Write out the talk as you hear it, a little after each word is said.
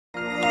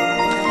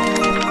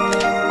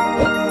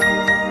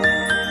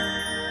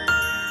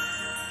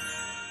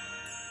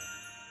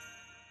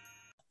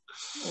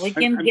We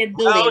can get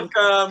the link.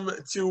 Welcome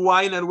to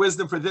Wine and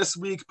Wisdom for this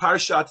week,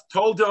 Parshat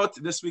Toldot.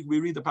 This week we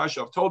read the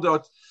Parsha of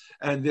Toldot,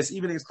 and this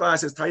evening's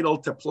class is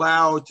titled "To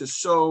Plow, to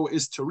Sow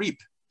is to Reap,"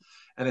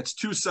 and it's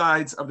two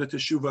sides of the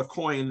Teshuvah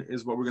coin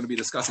is what we're going to be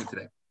discussing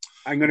today.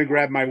 I'm going to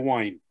grab my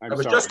wine. I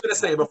was just going to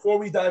say, before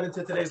we dive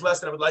into today's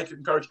lesson, I would like to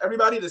encourage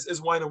everybody. This is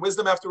Wine and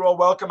Wisdom, after all.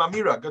 Welcome,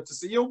 Amira. Good to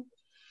see you.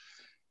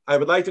 I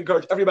would like to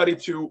encourage everybody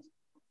to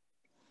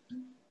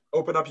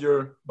open up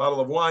your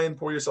bottle of wine,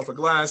 pour yourself a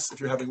glass. If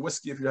you're having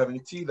whiskey, if you're having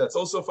tea, that's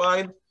also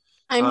fine.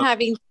 I'm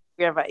having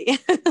Rabbi.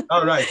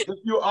 All right. If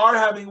you are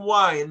having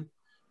wine,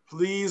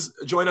 please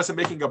join us in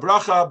making a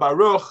bracha.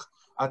 Baruch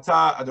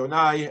Ata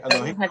Adonai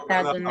Eloheinu.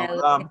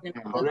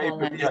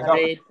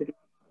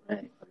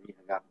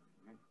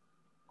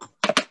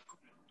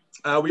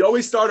 We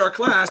always start our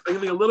class by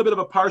giving a little bit of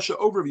a Parsha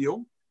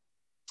overview.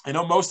 I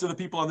know most of the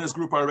people in this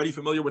group are already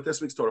familiar with this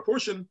week's Torah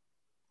portion,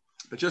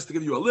 but just to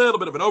give you a little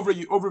bit of an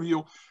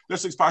overview,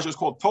 this week's Parsha is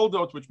called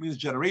Toldot, which means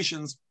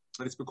generations,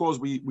 and it's because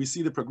we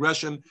see the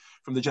progression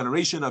from the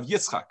generation of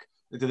Yitzchak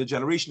into the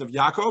generation of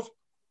Yaakov.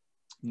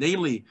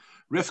 Namely,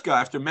 Rivka,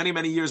 after many,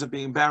 many years of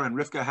being barren,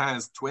 Rivka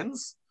has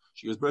twins.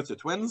 She gives birth to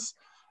twins,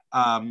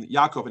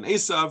 Yaakov and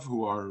Esav,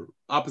 who are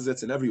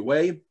opposites in every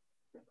way.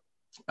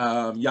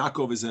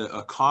 Yaakov is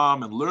a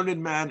calm and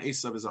learned man.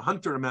 Esav is a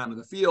hunter, a man in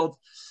the field.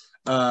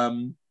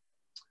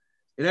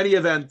 In any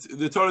event,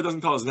 the Torah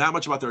doesn't tell us that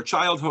much about their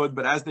childhood,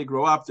 but as they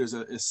grow up, there's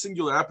a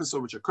singular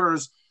episode which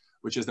occurs,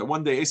 which is that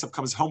one day Esav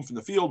comes home from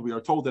the field. We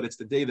are told that it's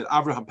the day that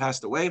Abraham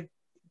passed away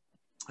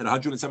at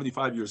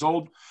 175 years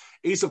old.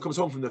 Esav comes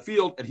home from the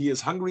field, and he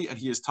is hungry and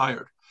he is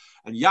tired.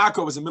 And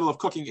Yaakov is in the middle of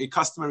cooking a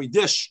customary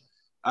dish,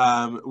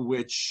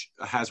 which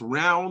has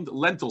round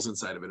lentils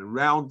inside of it, and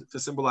round to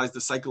symbolize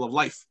the cycle of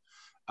life,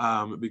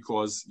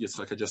 because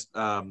Yitzchak had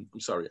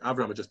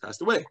Abraham had just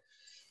passed away.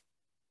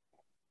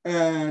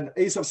 And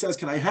Esav says,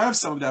 "Can I have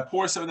some of that?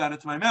 Pour some of that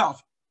into my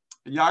mouth."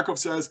 And Yaakov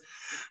says,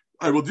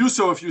 "I will do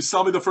so if you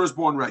sell me the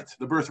firstborn right,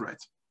 the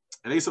birthright."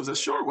 And Esav says,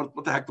 "Sure, what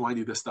the heck do I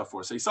need this stuff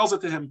for?" So he sells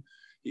it to him.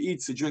 He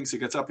eats, he drinks, he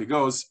gets up, he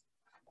goes,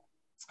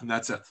 and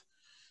that's it.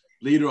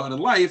 Later on in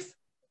life,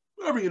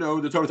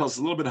 the Torah tells us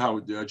a little bit how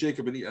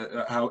Jacob and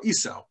how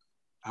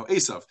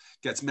Esav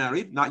gets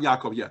married. Not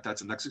Yaakov yet.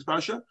 That's the next week's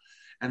parsha.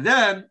 And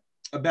then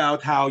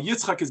about how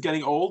Yitzchak is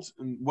getting old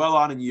and well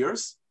on in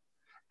years.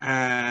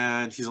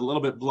 And he's a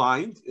little bit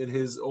blind in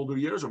his older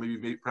years, or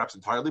maybe perhaps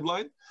entirely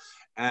blind.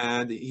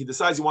 And he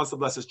decides he wants to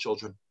bless his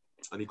children.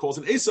 And he calls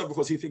him Esav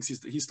because he thinks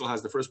he still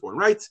has the firstborn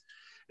right.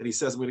 And he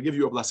says, "I'm going to give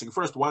you a blessing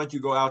first. Why don't you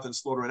go out and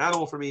slaughter an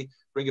animal for me,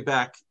 bring it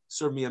back,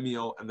 serve me a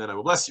meal, and then I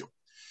will bless you."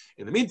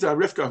 In the meantime,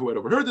 Rivka, who had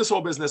overheard this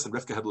whole business, and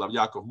Rivka had loved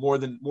Yaakov more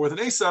than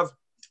Esav,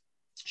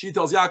 she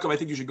tells Yaakov, "I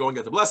think you should go and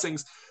get the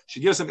blessings." She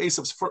gives him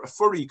Esav's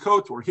furry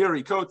coat or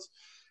hairy coat,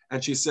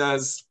 and she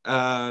says,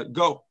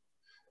 "Go."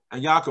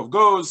 And Yaakov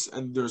goes,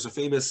 and there's a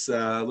famous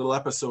little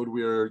episode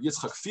where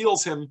Yitzchak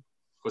feels him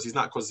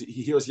because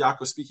he hears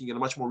Yaakov speaking in a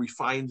much more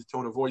refined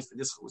tone of voice than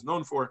Yitzchak was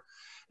known for.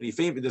 And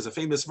there's a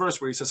famous verse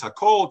where he says,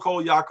 "Hakol,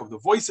 kol Yaakov." The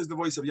voice is the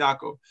voice of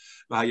Yaakov.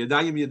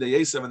 V'hayadayim yedei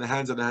Esav, and the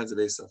hands of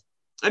Esav.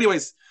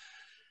 Anyways,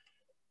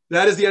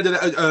 that is the end of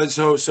that.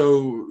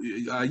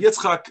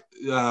 Yitzchak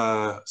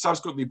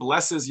subsequently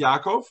blesses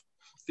Yaakov,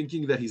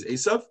 thinking that he's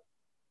Esav.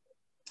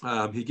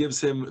 He gives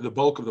him the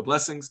bulk of the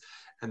blessings,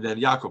 and then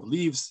Yaakov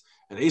leaves.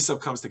 And Esav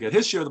comes to get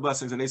his share of the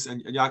blessings, and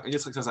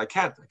Yitzchak says, I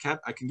can't.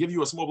 I can give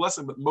you a small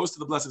blessing, but most of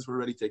the blessings were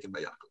already taken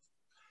by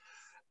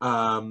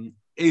Yaakov.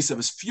 Esav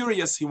is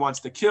furious. He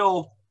wants to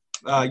kill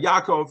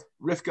Yaakov.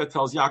 Rivka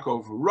tells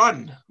Yaakov,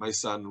 "Run, my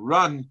son,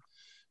 run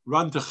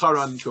to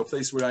Haran, to a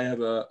place where I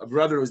have a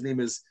brother whose name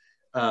is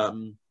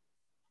Lavan,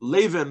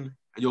 and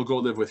you'll go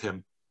live with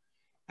him."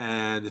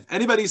 And if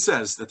anybody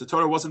says that the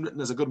Torah wasn't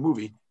written as a good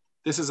movie,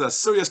 this is a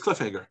serious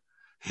cliffhanger.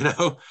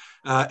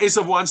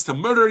 Esav wants to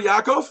murder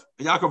Yaakov,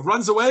 and Yaakov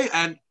runs away,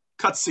 and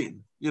cut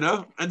scene. End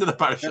of the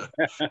parsha.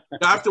 You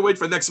have to wait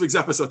for next week's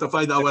episode to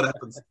find out what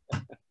happens.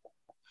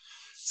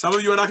 Some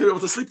of you are not going to be able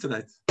to sleep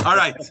tonight. All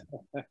right.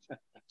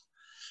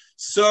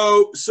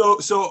 So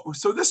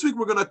this week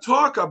we're going to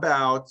talk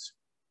about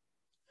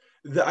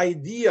the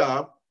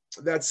idea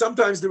that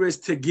sometimes there is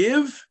to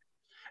give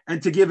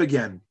and to give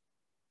again.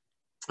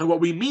 And what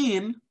we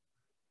mean,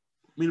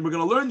 we're going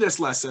to learn this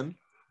lesson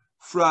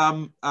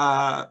from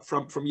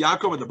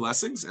Yaakov and the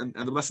blessings and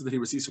the blessing that he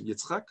receives from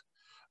Yitzchak.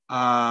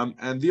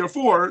 And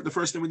therefore, the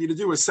first thing we need to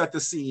do is set the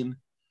scene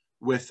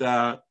with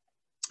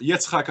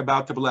Yitzchak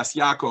about to bless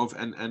Yaakov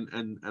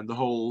and the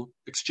whole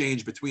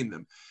exchange between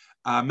them.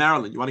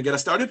 Marilyn, you want to get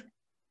us started?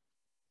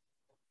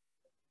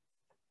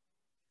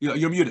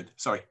 You're muted.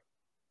 Sorry.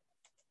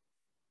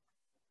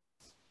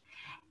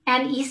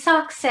 And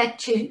Esau said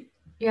to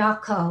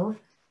Yaakov,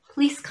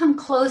 "Please come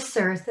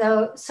closer,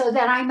 so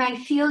that I may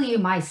feel you,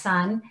 my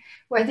son,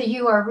 whether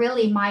you are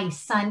really my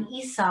son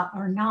Esau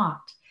or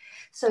not."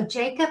 So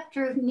Jacob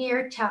drew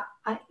near to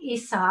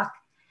Esau,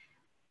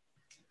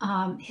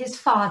 his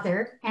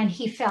father, and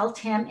he felt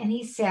him, and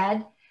he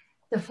said,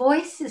 "The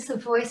voice is the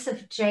voice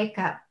of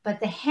Jacob, but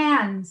the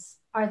hands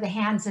are the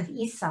hands of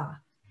Esau."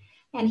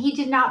 And he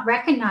did not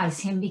recognize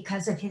him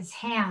because of his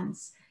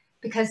hands,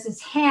 because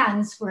his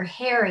hands were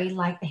hairy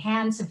like the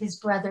hands of his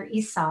brother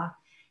Esau,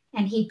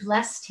 and he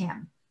blessed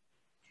him.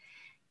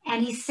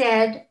 And he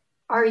said,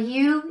 "Are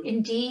you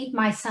indeed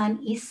my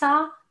son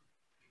Esau?"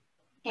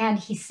 And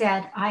he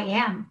said, "I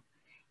am."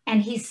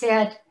 And he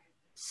said,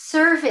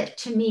 "Serve it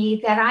to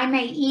me that I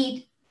may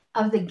eat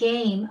of the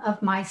game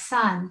of my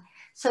son,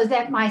 so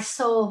that my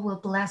soul will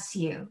bless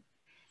you."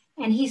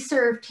 And he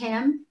served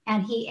him,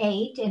 and he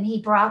ate, and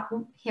he brought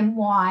him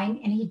wine,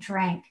 and he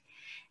drank.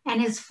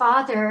 And his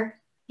father,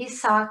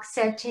 Yitzchak,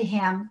 said to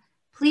him,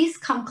 "Please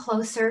come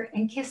closer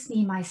and kiss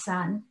me, my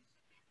son."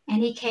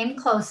 And he came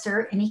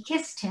closer, and he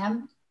kissed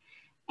him,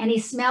 and he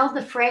smelled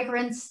the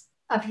fragrance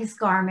of his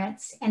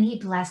garments, and he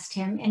blessed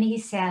him. And he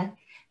said,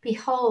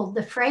 "Behold,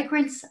 the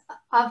fragrance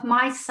of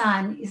my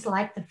son is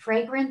like the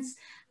fragrance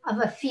of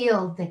a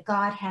field that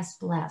God has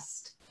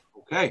blessed."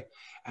 Okay.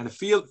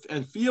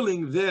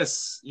 Feeling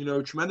this,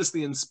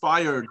 tremendously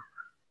inspired,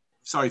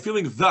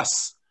 feeling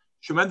thus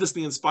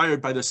tremendously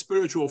inspired by the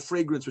spiritual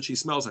fragrance which he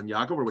smells on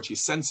Yaakov, or which he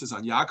senses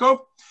on Yaakov,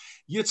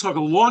 Yitzchak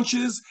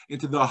launches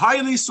into the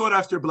highly sought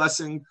after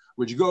blessing,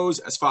 which goes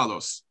as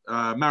follows.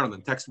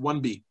 Marilyn, text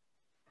 1b.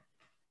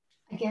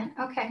 Again,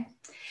 okay.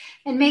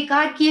 "And may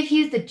God give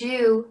you the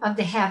dew of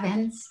the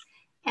heavens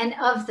and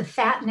of the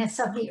fatness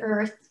of the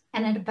earth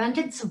and an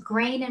abundance of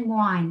grain and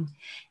wine.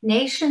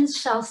 Nations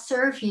shall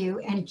serve you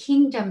and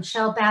kingdoms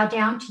shall bow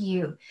down to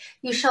you.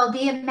 You shall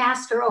be a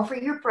master over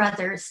your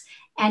brothers,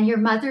 and your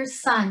mother's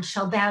son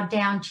shall bow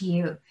down to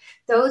you.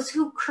 Those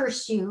who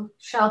curse you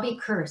shall be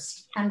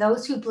cursed, and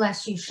those who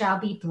bless you shall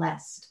be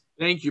blessed."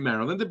 Thank you,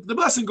 Marilyn. The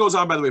blessing goes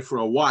on, by the way, for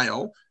a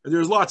while. And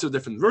there's lots of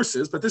different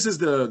verses, but this is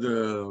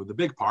the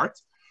big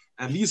part.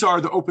 And these are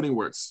the opening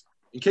words.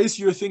 In case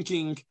you're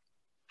thinking,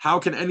 how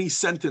can any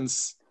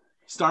sentence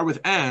start with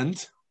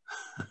 "and"?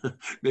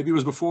 Maybe it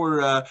was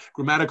before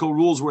grammatical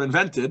rules were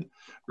invented,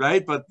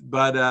 right?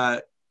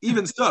 But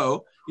even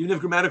so, even if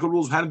grammatical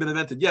rules hadn't been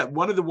invented yet,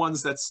 one of the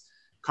ones that's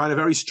kind of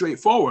very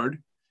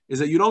straightforward is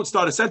that you don't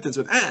start a sentence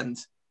with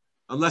 "and"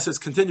 unless it's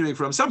continuing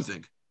from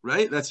something,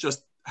 right? That's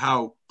just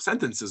how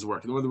sentences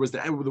work. In other words,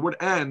 the word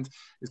 "and"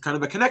 is kind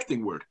of a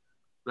connecting word,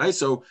 right?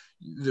 So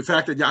the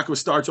fact that Yaakov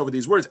starts over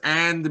these words,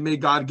 "and may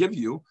God give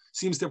you,"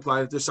 seems to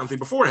imply that there's something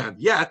beforehand.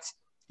 Yet,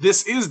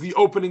 this is the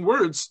opening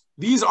words.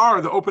 These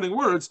are the opening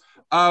words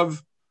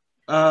of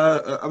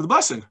the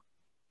blessing.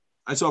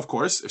 And so, of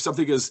course, if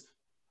something is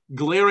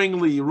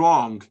glaringly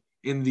wrong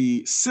in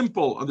the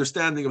simple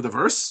understanding of the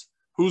verse,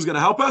 who's going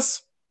to help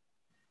us?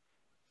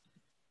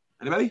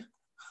 Anybody?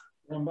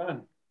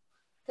 Ramban.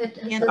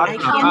 The I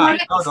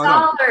Talmudic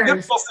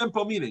scholars.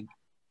 Simple meaning.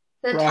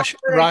 Rashi.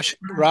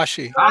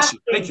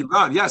 Thank you,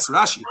 Ron. Yes,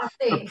 Rashi.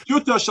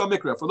 Pshuto shel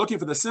mikra. If we're looking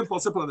for the simple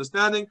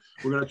understanding,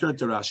 we're going to turn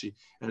to Rashi.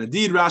 And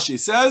indeed, Rashi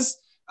says,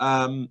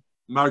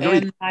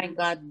 Marguerite. "And my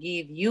God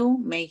give you,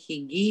 may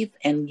he give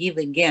and give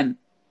again."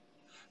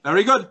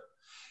 Very good.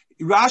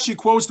 Rashi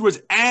quotes the words,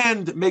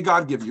 "and may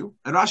God give you."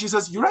 And Rashi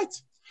says, you're right.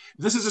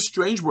 This is a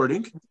strange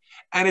wording.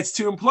 And it's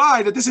to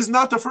imply that this is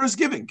not the first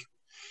giving.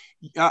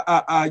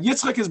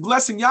 Yitzchak is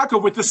blessing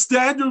Yaakov with the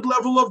standard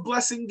level of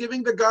blessing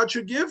giving that God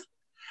should give.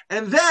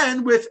 And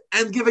then with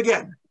 "and give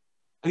again,"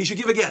 and he should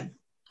give again,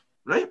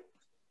 right?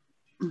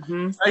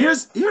 Mm-hmm. Now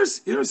here's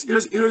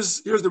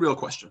the real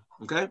question.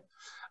 Okay,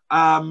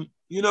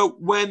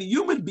 when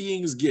human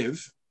beings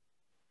give,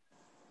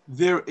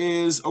 there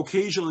is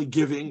occasionally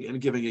giving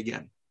and giving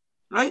again,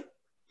 right?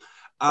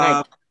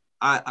 Right.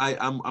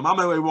 I'm on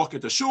my way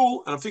walking to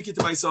shul, and I'm thinking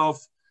to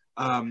myself,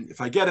 if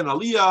I get an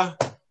aliyah,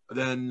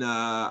 then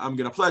I'm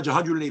going to pledge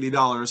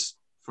 $180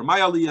 for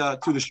my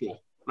aliyah to the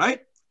shul, right?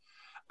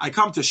 I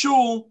come to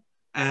shul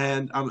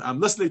and I'm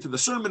listening to the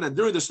sermon, and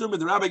during the sermon,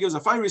 the rabbi gives a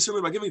fiery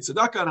sermon about giving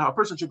tzedakah and how a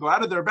person should go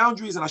out of their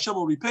boundaries and Hashem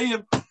will repay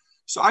him.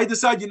 So I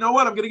decide, you know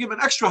what? I'm going to give an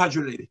extra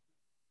 180.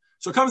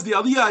 So comes the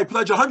aliyah, I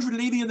pledge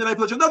 180, and then I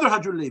pledge another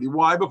 180.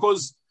 Why?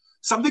 Because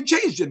something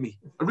changed in me.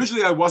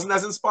 Originally, I wasn't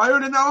as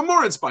inspired, and now I'm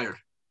more inspired,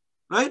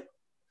 right?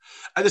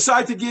 I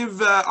decide to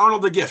give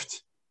Arnold a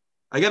gift.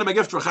 I get him a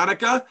gift for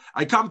Hanukkah.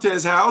 I come to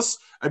his house.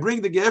 I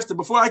bring the gift, and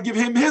before I give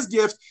him his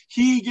gift,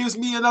 he gives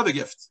me another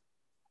gift.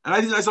 And I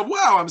think to myself,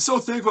 wow, I'm so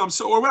thankful.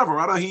 Or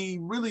whatever. He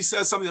really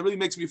says something that really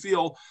makes me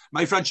feel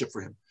my friendship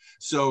for him.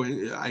 So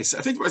I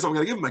think to myself, I'm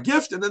going to give him a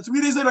gift. And then 3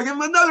 days later, I give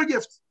him another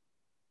gift.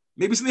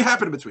 Maybe something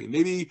happened in between.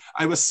 Maybe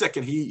I was sick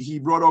and he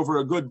brought over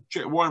a good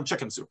warm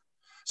chicken soup.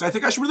 So I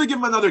think I should really give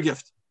him another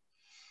gift.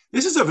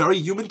 This is a very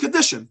human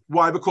condition.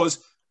 Why?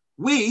 Because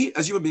we,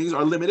 as human beings,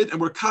 are limited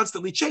and we're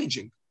constantly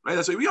changing. Right?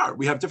 That's what we are.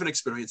 We have different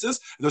experiences.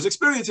 And those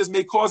experiences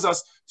may cause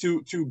us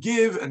to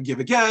give and give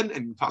again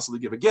and possibly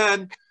give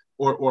again.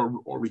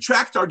 Or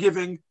retract our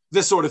giving,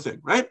 this sort of thing,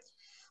 right?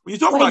 When you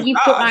talk Why about give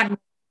God, to Arnold?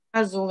 His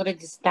house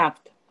already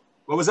stuffed.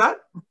 What was that?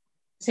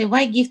 Say,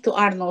 why give to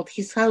Arnold?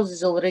 His house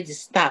is already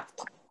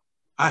stuffed.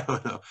 I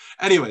don't know.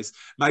 Anyways,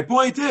 my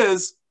point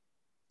is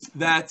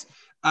that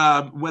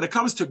when it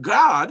comes to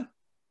God,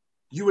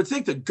 you would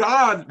think that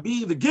God,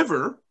 being the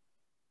giver,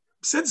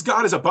 since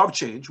God is above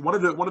change, one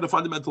of the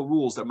fundamental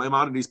rules that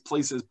Maimonides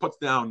puts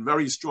down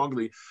very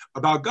strongly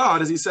about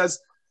God is he says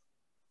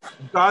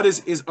God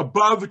is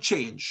above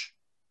change.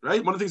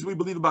 Right? One of the things we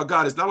believe about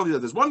God is not only that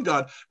there's one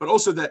God, but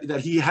also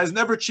that he has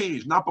never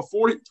changed. Not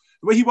before, the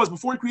way he was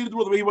before he created the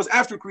world, the way he was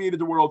after he created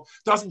the world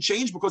doesn't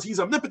change because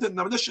he's omnipotent and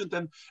omniscient,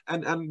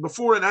 and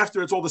before and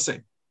after it's all the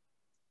same.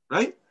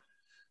 Right?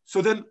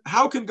 So then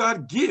how can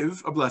God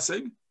give a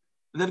blessing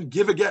and then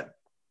give again?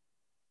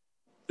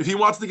 If he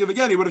wants to give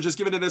again, he would have just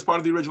given it as part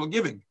of the original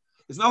giving.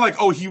 It's not like,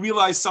 oh, he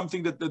realized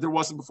something that there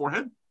wasn't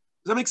beforehand.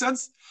 Does that make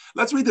sense?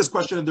 Let's read this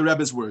question in the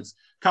Rebbe's words.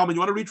 Kalman, you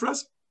want to read for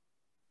us?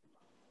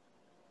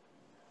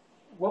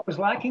 What was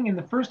lacking in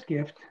the first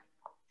gift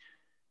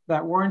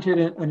that warranted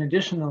an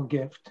additional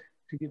gift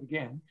to give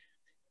again?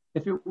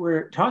 If it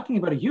were talking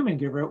about a human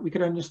giver, we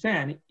could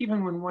understand,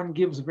 even when one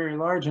gives a very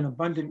large and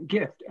abundant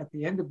gift, at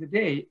the end of the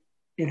day,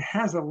 it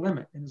has a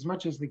limit, in as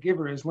much as the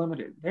giver is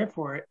limited.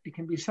 Therefore, it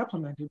can be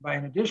supplemented by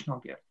an additional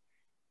gift.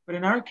 But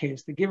in our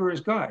case, the giver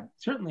is God.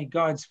 Certainly,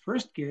 God's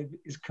first give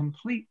is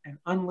complete and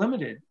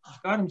unlimited.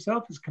 God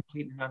himself is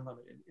complete and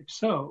unlimited. If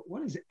so,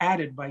 what is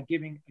added by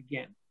giving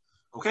again?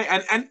 Okay,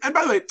 and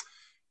by the way,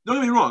 don't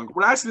get me wrong,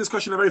 we're asking this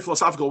question in a very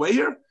philosophical way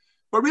here,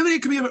 but really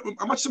it could be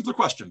a much simpler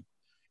question.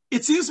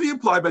 It seems to be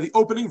implied by the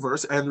opening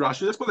verse and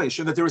Rashi's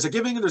explanation that there is a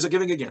giving and there's a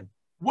giving again.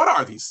 What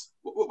are these?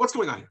 What's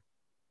going on here?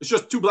 It's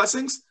just two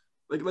blessings?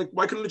 Like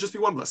why couldn't it just be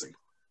one blessing?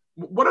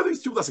 What are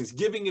these two blessings?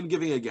 Giving and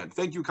giving again.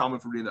 Thank you, Kalman,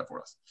 for reading that for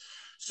us.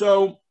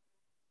 So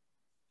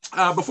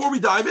before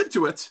we dive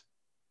into it,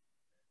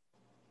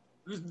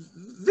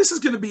 this is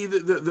going to be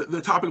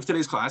the topic of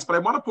today's class, but I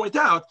want to point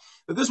out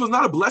that this was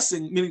not a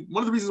blessing, meaning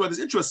one of the reasons why this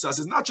interests us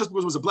is not just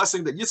because it was a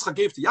blessing that Yitzchak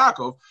gave to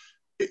Yaakov,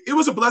 it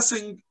was a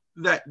blessing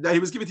that he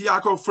was giving to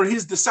Yaakov for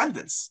his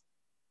descendants,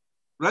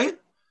 right?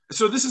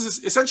 So this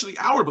is essentially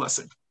our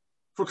blessing.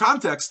 For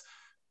context,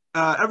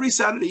 every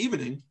Saturday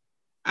evening,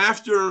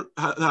 after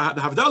the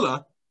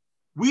Havdalah,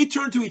 we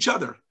turn to each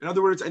other. In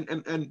other words,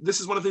 and this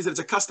is one of the things that it's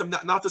a custom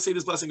not to say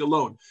this blessing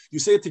alone. You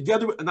say it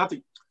together, and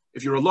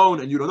if you're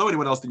alone and you don't know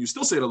anyone else, then you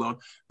still say it alone.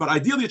 But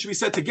ideally, it should be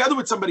said together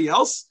with somebody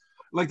else.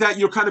 Like that,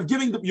 you're kind of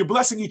you're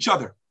blessing each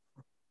other.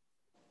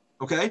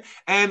 Okay?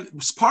 And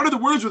part of the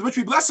words with which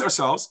we bless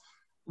ourselves,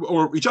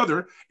 or each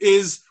other,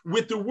 is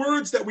with the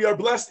words that we are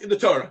blessed in the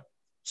Torah.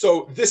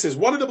 So this is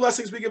one of the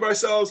blessings we give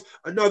ourselves.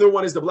 Another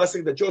one is the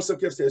blessing that Joseph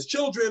gives to his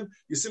children.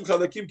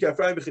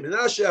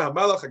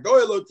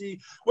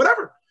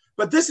 Whatever.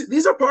 But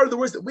these are part of the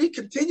words that we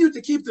continue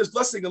to keep this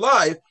blessing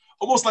alive,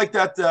 almost like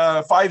that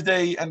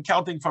 5-day and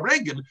counting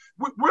Fabrengen.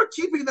 We're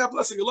keeping that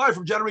blessing alive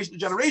from generation to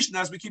generation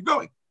as we keep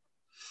going.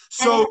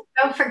 So and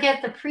don't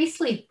forget the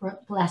priestly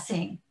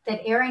blessing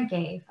that Aaron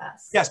gave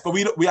us. Yes, but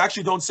we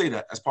actually don't say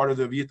that as part of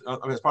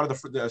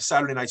the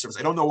Saturday night service.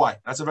 I don't know why.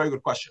 That's a very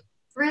good question.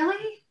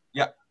 Really?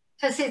 Yeah.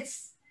 Because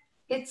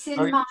it's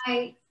in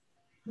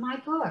my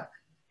book.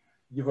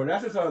 We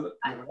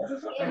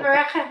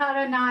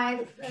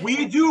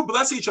do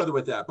bless each other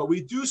with that, but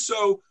we do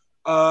so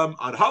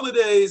on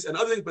holidays and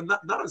other things, but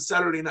not on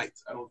Saturday night,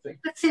 I don't think.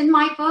 It's in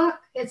my book.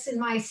 It's in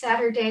my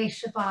Saturday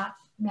Shabbat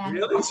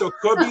manual. Really? So it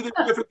could be the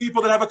different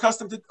people that have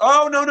accustomed to.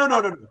 Oh,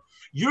 no.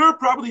 You're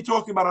probably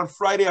talking about on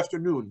Friday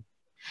afternoon.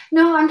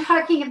 No, I'm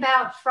talking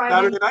about Friday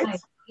Saturday night.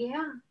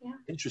 Yeah.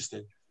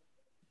 Interesting.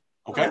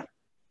 Okay.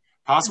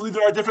 Possibly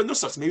there are different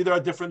nusachs. Maybe there are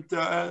different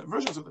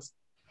versions of this.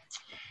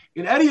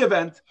 In any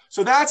event,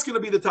 so that's going to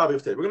be the topic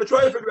of today. We're going to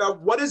try to figure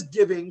out what is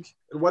giving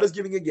and what is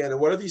giving again, and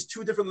what are these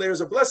two different layers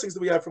of blessings that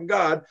we have from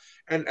God,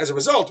 and as a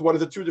result, what are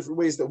the two different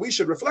ways that we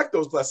should reflect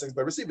those blessings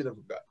by receiving them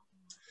from God.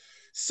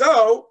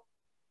 So,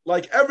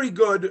 like every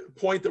good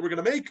point that we're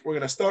going to make, we're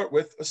going to start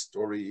with a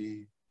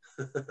story.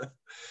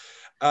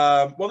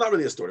 Well, not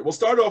really a story. We'll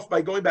start off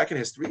by going back in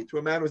history to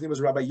a man whose name was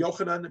Rabbi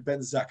Yochanan ben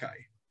Zakkai.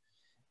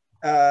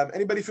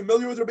 Anybody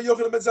familiar with Rabbi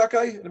Yochanan ben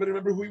Zakkai? Anybody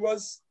remember who he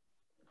was?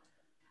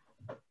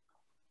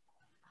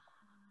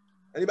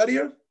 Anybody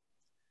here?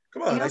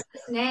 Come on. What's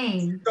his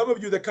name? Some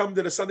of you that come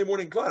to the Sunday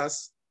morning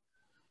class,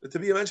 the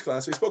Tavia Mensch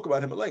class, we spoke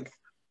about him at length.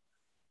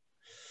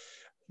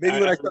 Maybe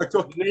when I start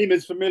talking, the name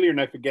is familiar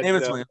and I forget.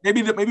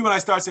 Maybe when I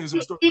start saying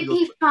some stories. Did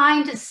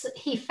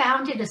he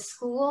founded a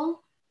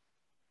school?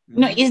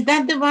 No, is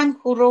that the one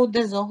who wrote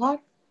the Zohar?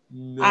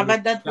 No,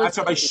 that's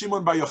Rabbi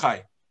Shimon Bar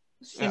Yochai.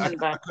 Shimon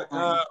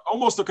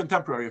Almost a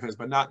contemporary of his,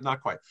 but not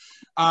quite.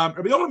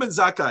 Rabbi Yochanan ben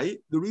Zakkai,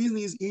 the reason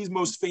he's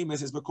most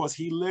famous is because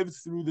he lived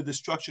through the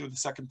destruction of the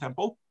Second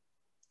Temple,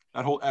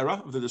 that whole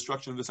era of the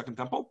destruction of the Second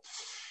Temple.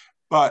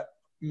 But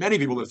many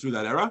people lived through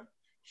that era.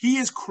 He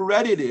is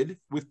credited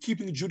with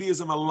keeping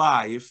Judaism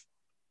alive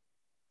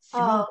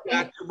through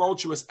that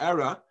tumultuous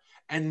era,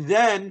 and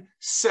then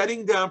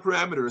setting down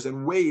parameters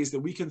and ways that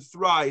we can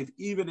thrive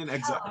even in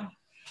exile.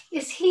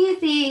 Is he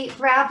the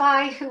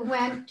rabbi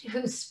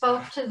who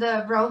spoke to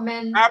the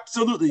Roman?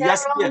 Absolutely,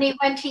 yes. When he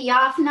went to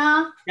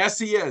Yavna? Yes,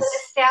 he is. To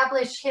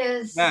establish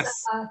his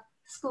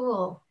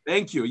school.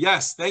 Thank you.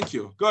 Yes, thank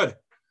you. Good.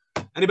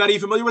 Anybody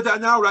familiar with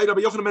that now, right?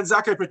 Rabbi Yochanan ben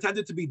Zakkai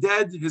pretended to be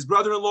dead. His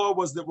brother-in-law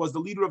was the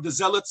leader of the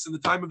Zealots in the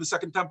time of the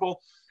Second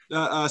Temple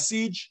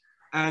siege.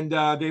 and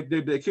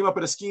they came up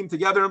with a scheme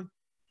together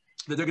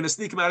that they're going to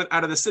sneak him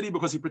out of the city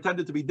because he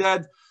pretended to be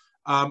dead.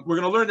 We're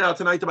going to learn now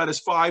tonight about his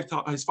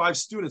five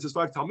students, his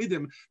 5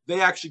 Talmidim.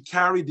 They actually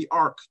carried the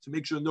ark to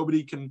make sure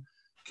nobody can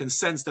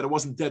sense that it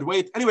wasn't dead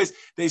weight. Anyways,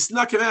 they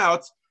snuck him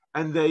out,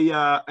 and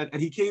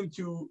he came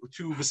to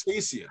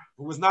Vespasian,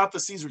 who was not the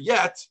Caesar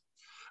yet,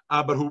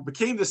 but who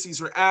became the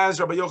Caesar as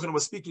Rabbi Yochanan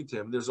was speaking to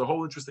him. There's a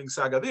whole interesting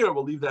saga there.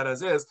 We'll leave that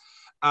as is.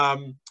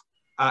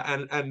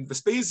 And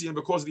Vespasian,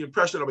 because of the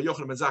impression Rabbi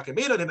Yochanan ben Zakkai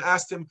made on him,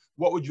 asked him,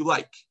 "What would you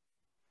like?"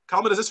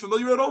 Kalman, is this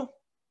familiar at all?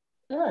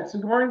 Yeah, it's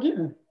in Gemara and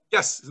Gittin.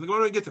 Yes, it's in the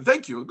Gemara and Gittin.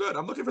 Thank you. Good.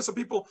 I'm looking for some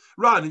people.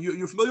 Ron,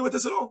 you familiar with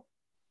this at all?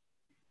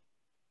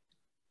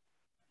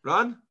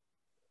 Ron?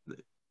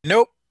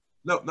 Nope.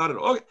 No, not at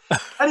all. Okay.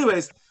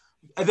 Anyways,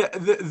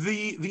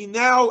 the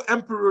now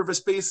Emperor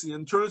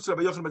Vespasian turns to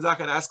Rabbi Yochanan ben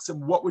Zakkai and asks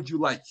him, "What would you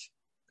like?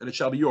 And it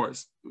shall be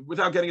yours,"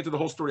 without getting into the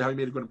whole story, how he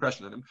made a good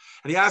impression on him.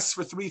 And he asks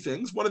for 3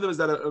 things. One of them is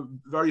that a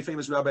very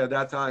famous rabbi at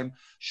that time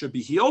should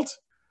be healed,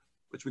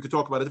 which we could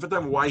talk about at a different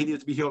time, why he needed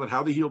to be healed and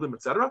how they healed him,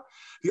 etc.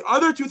 The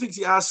other 2 things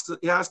he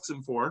asks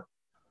him for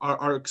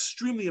are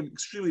extremely,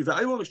 extremely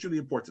valuable and extremely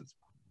important.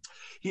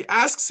 He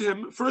asks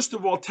him, first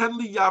of all,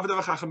 Tenli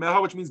Yavna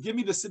v'chachameha, which means give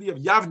me the city of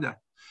Yavna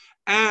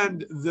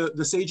and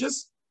the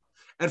sages.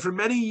 And for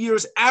many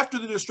years after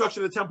the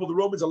destruction of the temple, the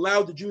Romans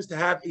allowed the Jews to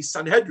have a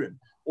Sanhedrin,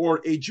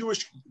 or a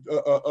Jewish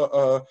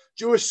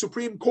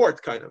Supreme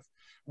Court, kind of,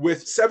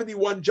 with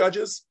 71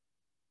 judges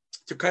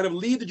to kind of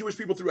lead the Jewish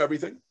people through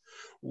everything.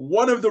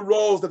 One of the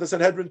roles that the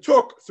Sanhedrin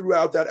took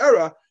throughout that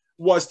era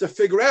was to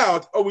figure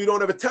out, oh, we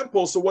don't have a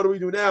temple, so what do we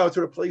do now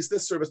to replace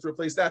this service, to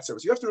replace that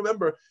service? You have to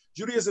remember,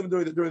 Judaism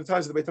during the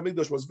times of the Beit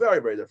HaMikdash was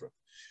very, very different.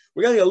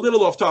 We're getting a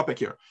little off topic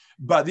here.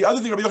 But the other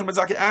thing Rabbi Yochanan ben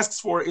Zakkai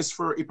asks for is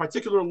for a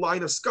particular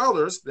line of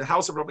scholars, the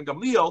house of Rabbi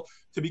Gamliel,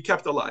 to be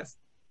kept alive.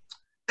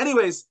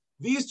 Anyways,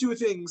 these 2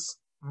 things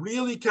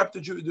really kept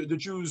the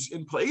Jews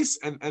in place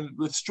and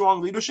with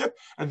strong leadership,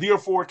 and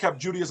therefore kept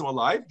Judaism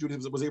alive.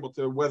 Judaism was able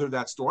to weather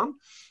that storm.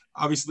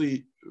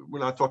 Obviously, we're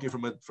not talking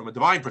from a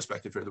divine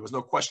perspective here. There was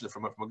no question that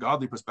from a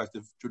godly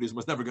perspective, Judaism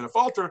was never going to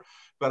falter,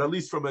 but at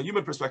least from a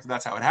human perspective,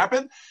 that's how it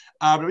happened.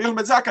 Rabbi Yochanan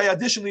ben Zakkai,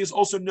 additionally, is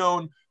also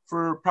known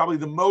for probably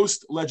the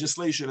most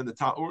legislation in the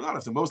Talmud, or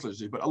not the most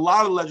legislation, but a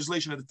lot of the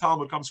legislation in the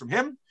Talmud comes from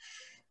him.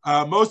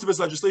 Most of his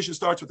legislation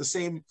starts with the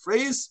same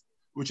phrase,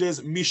 which is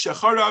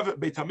Mishacharav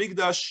Beit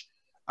HaMikdash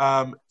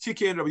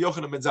Tikin Rabbi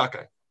Yochanan ben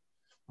Zakkai.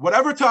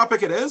 Whatever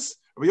topic it is,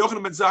 Rabbi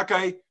Yochanan ben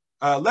Zakkai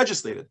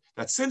legislated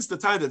that since the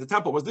time that the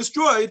temple was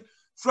destroyed,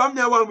 from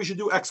now on we should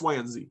do X, Y,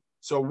 and Z.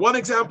 So one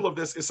example of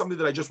this is something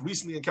that I just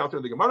recently encountered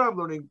in the Gemara. I'm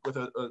learning with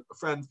a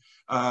friend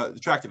the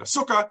tractate of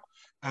Sukkah.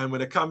 And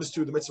when it comes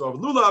to the mitzvah of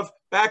Lulav,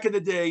 back in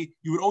the day,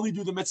 you would only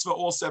do the mitzvah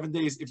all 7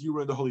 days if you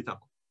were in the Holy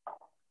Temple.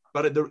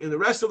 But in the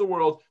rest of the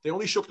world, they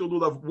only shook the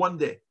Lulav 1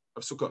 day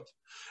of Sukkot.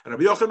 And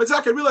Rabbi Yochanan ben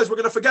Zakkai realized we're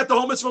going to forget the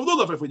whole mitzvah of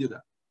Lulav if we do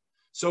that.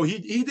 So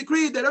he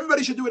decreed that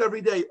everybody should do it every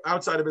day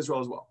outside of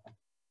Israel as well,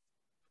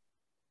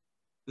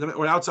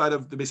 or outside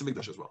of the Beis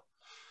HaMikdash as well.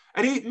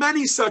 And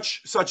many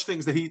such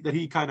things that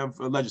he kind of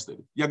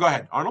legislated. Yeah, go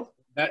ahead, Arnold.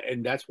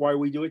 And that's why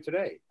we do it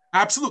today.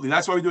 Absolutely,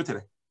 that's why we do it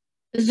today.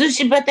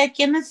 Zushi, but I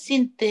cannot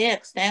see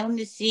text. I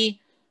only see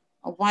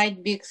a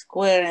white big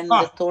square and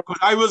the Torah.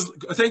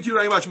 Thank you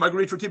very much,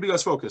 Marguerite, for keeping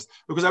us focused,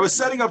 because I was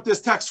setting up this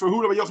text for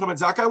who Rabbi Yochanan ben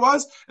Zakkai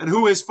was and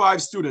who his 5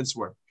 students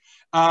were.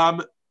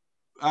 What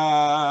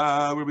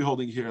are we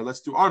holding here?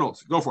 Let's do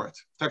Arnold. Go for it.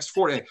 Text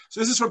 4a. So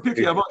this is from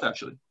Pirkei Avot,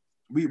 actually.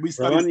 We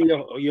studied.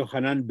 Rabbi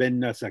Yochanan ben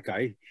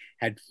Zakkai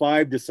had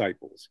 5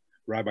 disciples: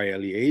 Rabbi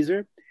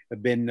Eliezer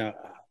ben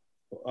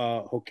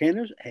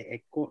Hokenut,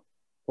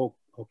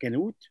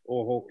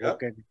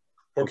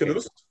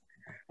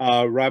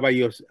 Rabbi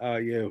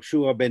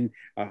Yoshua ben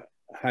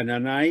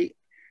Hanani,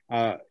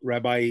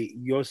 Rabbi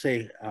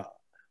Yosef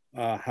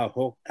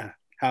HaKohen,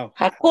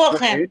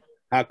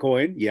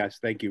 yes,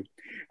 thank you,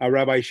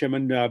 Rabbi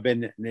Shimon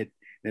ben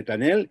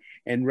Netanel,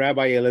 and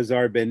Rabbi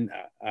Elazar ben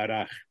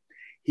Arach.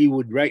 He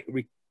would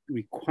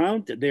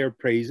recount their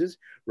praises.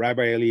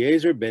 Rabbi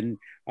Eliezer ben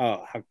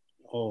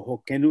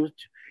Hokenut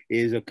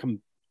is a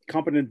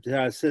competent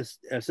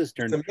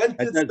cistern.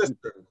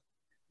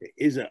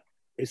 Is a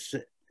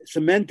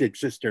cemented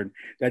cistern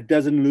that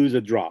doesn't lose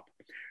a drop.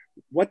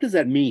 What does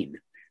that mean?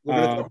 We're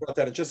going to talk about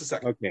that in just a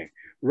second. Okay.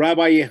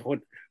 Rabbi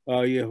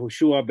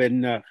Yehoshua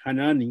ben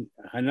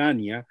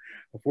Hananiah,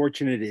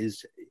 fortunate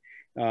is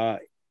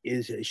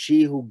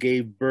she who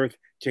gave birth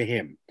to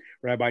him.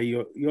 Rabbi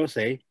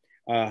Yosef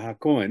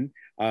HaKohen,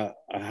 a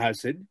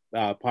Hasid,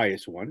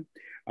 pious one.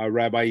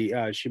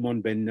 Rabbi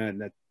Shimon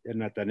ben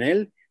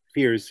Nathanael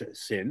fears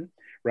sin.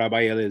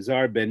 Rabbi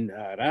Elazar ben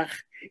Arach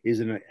is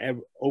an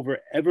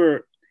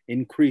ever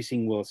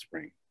increasing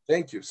wellspring.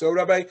 Thank you. So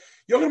Rabbi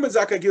Yochanan ben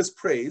Zakkai gives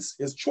praise,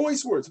 his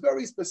choice words,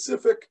 very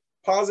specific,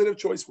 positive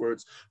choice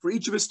words for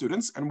each of his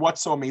students, and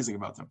what's so amazing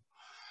about them.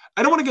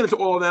 I don't want to get into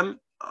all of them.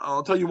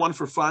 I'll tell you one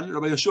for fun.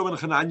 Rabbi Yehoshua ben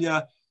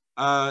Hananiah,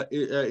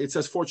 it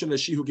says, fortunate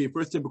is she who gave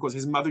birth to him, because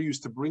his mother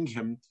used to bring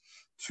him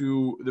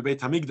to the Beit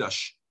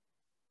HaMikdash.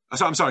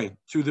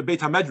 To the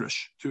Beit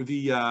HaMedrash, to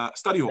the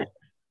study hall.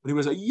 when he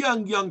was a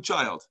young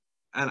child,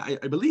 and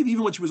I believe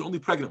even when she was only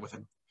pregnant with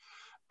him,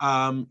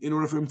 in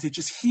order for him to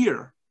just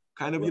hear,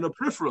 kind of,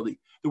 peripherally,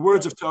 the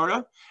words of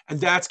Torah, and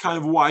that's kind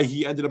of why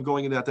he ended up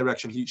going in that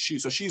direction.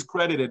 So she's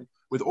credited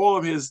with all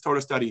of his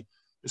Torah study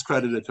is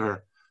credited to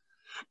her.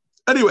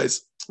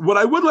 Anyways, what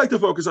I would like to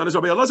focus on is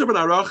Rabbi Elazar ben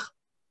Arach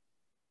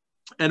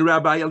and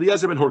Rabbi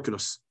Eliezer ben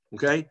Horkanus.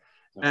 Okay,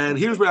 and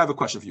here's where I have a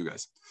question for you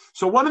guys.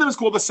 So one of them is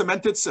called a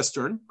cemented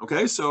cistern.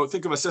 Okay, so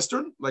think of a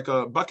cistern like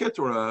a bucket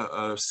or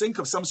a sink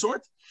of some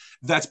sort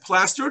that's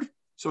plastered,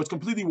 so it's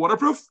completely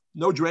waterproof,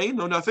 no drain,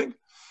 no nothing.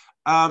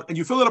 And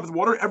you fill it up with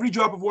water. Every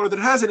drop of water that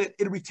has in it,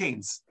 it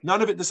retains.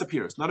 None of it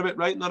disappears. None of it,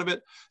 right? None of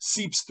it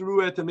seeps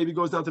through it and maybe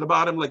goes down to the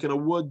bottom, like in a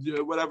wood,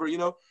 whatever,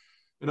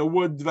 in a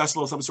wood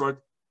vessel of some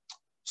sort.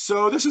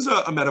 So this is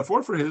a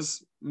metaphor for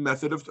his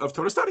method of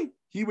Torah study.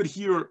 He would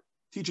hear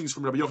teachings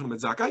from Rabbi Yochanan ben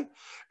Zakkai,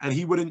 and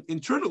he would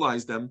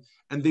internalize them,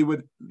 and he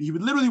would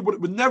literally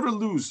would never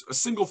lose a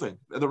single thing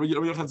that Rabbi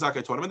Yochanan ben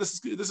Zakkai taught him, and this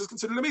is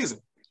considered amazing.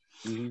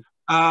 Mm-hmm.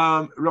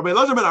 Rabbi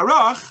Elazar ben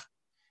Arach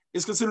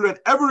is considered an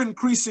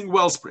ever-increasing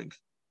wellspring.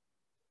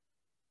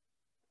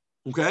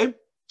 Okay?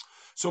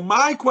 So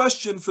my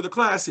question for the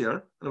class here,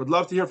 and I would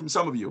love to hear from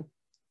some of you,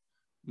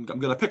 I'm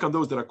going to pick on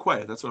those that are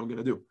quiet, that's what I'm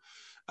going to do.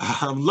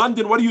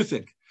 London, what do you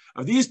think?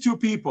 Of these two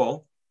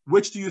people,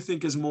 which do you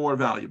think is more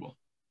valuable?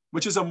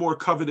 Which is a more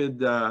coveted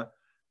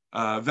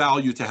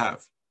value to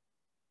have?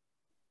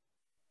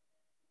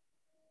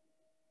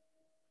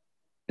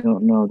 I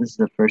don't know. This is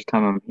the first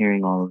time I'm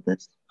hearing all of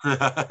this.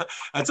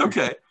 That's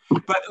okay.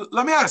 But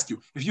let me ask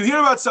you, if you hear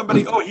about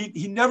somebody,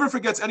 he never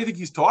forgets anything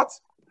he's taught,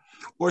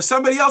 or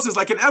somebody else is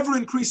like an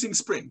ever-increasing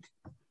spring,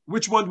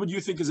 which one would you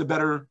think is a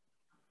better?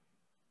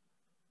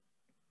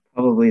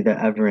 Probably the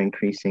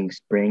ever-increasing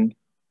spring.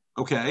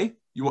 Okay.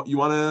 You want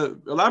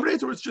to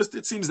elaborate, or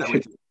it seems that way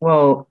to you?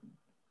 Well,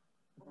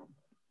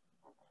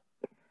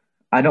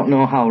 I don't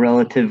know how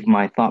relative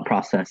my thought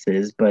process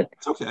is, but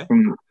it's okay.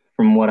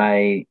 From what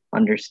I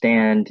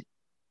understand,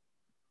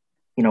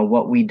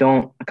 what we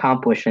don't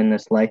accomplish in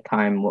this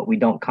lifetime, what we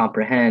don't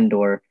comprehend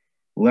or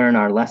learn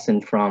our lesson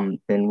from,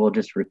 then we'll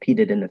just repeat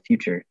it in the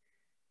future.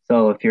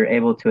 So if you're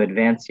able to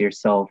advance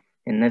yourself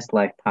in this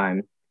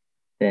lifetime,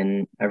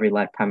 then every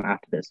lifetime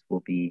after this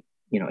will be,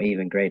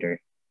 even greater.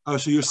 Oh,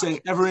 so you're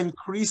saying ever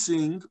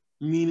increasing,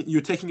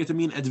 you're taking it to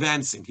mean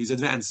advancing. He's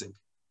advancing.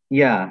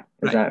 Yeah,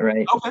 is that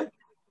right? Okay.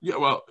 Yeah,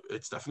 well,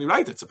 it's definitely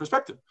right. It's a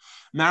perspective.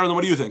 Marilyn,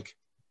 what do you think?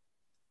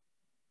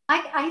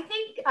 I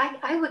think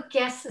I would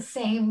guess the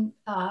same,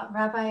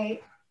 Rabbi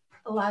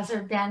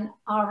Elazar ben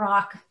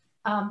Arach,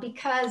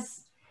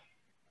 because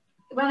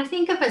when I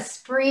think of a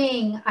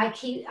spring, I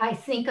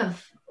think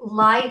of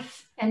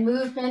life and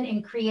movement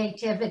and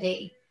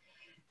creativity,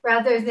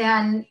 rather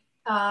than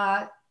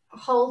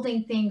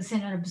holding things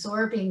and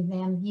absorbing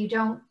them. You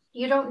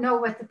don't know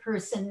what the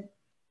person.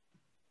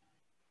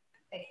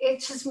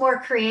 It's just more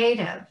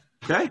creative.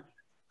 Okay.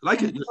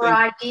 Like it. For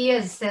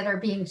ideas that are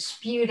being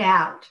spewed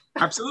out.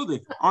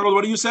 Absolutely. Arnold,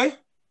 what do you say?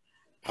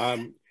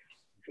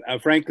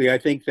 Frankly, I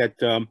think that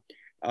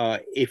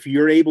if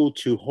you're able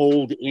to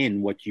hold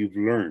in what you've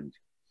learned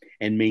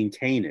and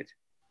maintain it,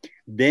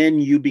 then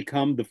you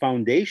become the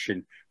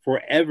foundation for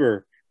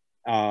ever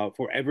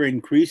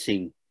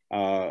increasing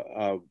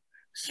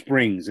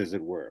springs, as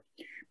it were.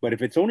 But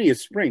if it's only a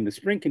spring, the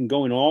spring can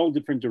go in all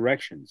different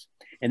directions,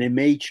 and it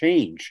may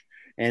change,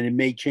 and it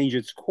may change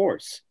its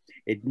course.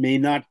 It may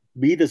not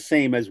be the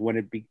same as when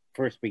it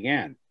first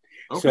began.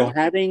 Okay. So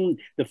having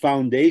the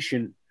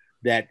foundation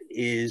that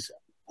is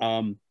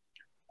a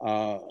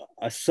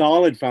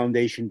solid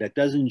foundation that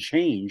doesn't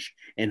change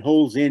and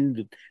holds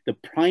in the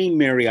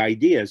primary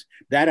ideas,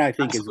 that I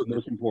think is the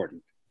most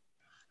important.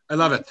 I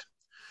love it.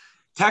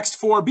 Text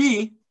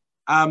 4b,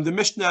 the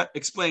Mishnah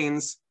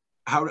explains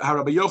how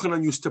Rabbi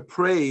Yochanan used to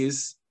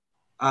praise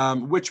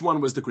which one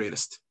was the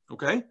greatest.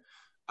 Okay?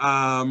 What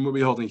are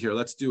we holding here?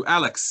 Let's do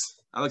Alex.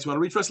 Alex, you want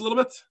to read for us a little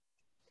bit?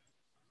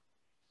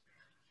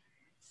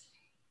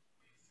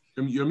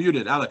 You're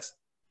muted, Alex.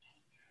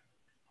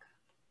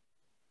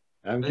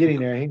 I'm getting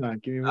there. Hang on.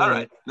 Give me a minute. All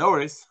right. No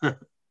worries. Can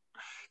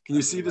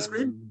you see the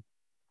screen?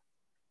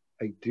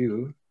 I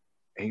do.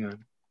 Hang on.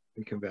 Let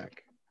me come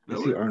back. I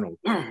see Arnold.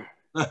 Well,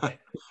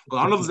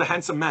 Arnold is a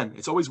handsome man.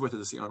 It's always worth it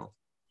to see Arnold.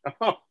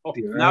 Oh,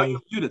 now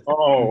you're muted.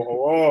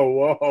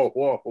 Whoa.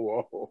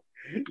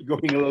 You're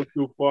going a little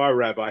too far,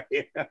 Rabbi.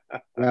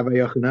 Rabbi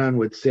Yochanan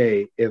would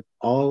say, if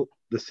all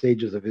the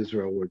sages of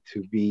Israel were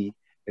to be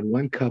in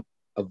one cup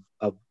of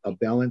a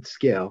balanced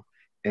scale,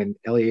 and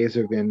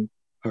Eliezer ben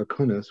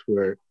Harkonos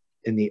were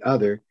in the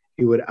other,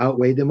 he would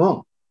outweigh them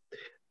all.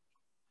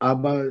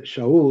 Abba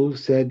Shaul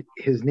said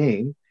his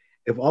name,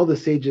 if all the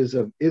sages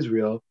of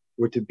Israel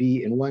were to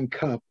be in one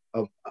cup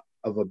of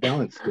a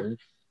balanced scale,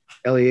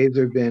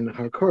 Eliezer ben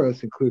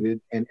Harkoros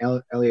included, and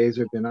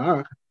Eliezer ben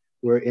Arach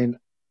were in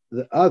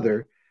the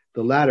other,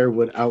 the latter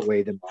would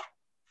outweigh them all.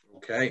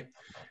 Okay.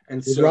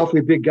 And these are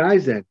awfully big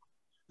guys then.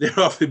 They're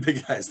awfully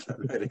big guys,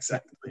 right?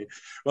 Exactly.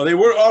 Well, they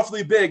were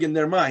awfully big in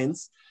their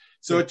minds.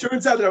 So it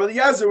turns out that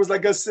Eliezer was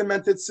like a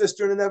cemented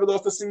cistern and never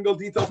lost a single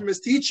detail from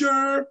his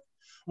teacher,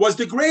 was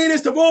the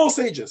greatest of all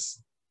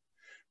sages.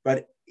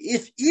 But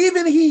if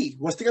even he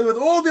was together with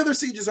all the other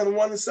sages on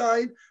one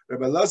side,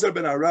 Rabbi Elazar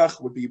ben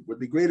Arach would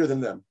be greater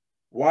than them.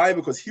 Why?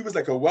 Because he was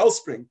like a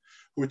wellspring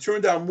who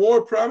turned out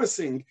more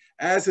promising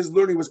as his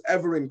learning was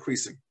ever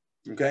increasing.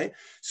 Okay?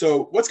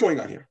 So what's going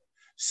on here?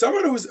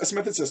 Someone who is a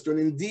cemented cistern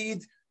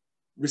indeed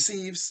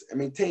receives and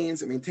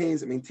maintains and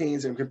maintains and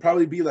maintains and can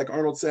probably be, like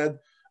Arnold said,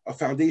 a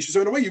foundation.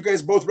 So in a way, you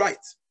guys both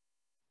right.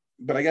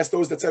 But I guess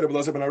those that said Rabbi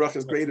Elazar ben Arach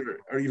is greater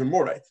are even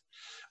more right.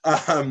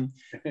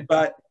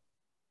 But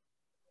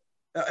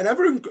an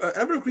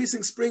ever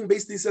increasing spring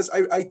basically says,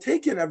 I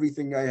take in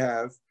everything I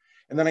have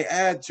and then I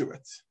add to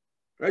it.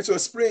 Right? So a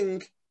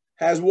spring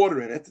has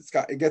water in it.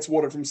 It gets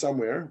water from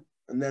somewhere,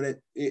 and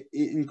then it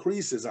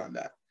increases on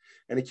that.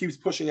 And it keeps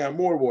pushing out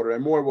more water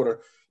and more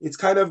water. It's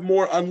kind of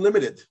more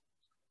unlimited.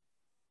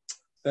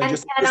 And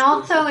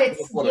also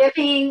it's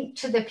giving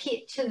to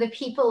the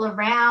people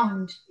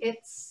around.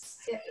 It's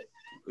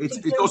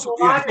also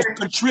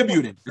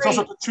contributing. It's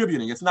also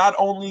contributing. It's not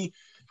only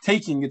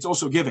taking, it's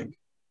also giving.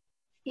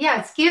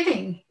 Yeah, it's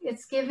giving.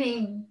 It's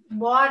giving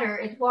water.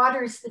 It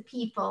waters the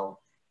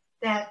people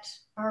that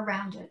are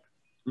around it.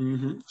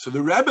 Mm-hmm. So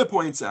the Rebbe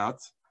points out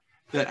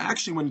that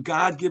actually when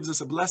God gives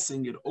us a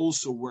blessing, it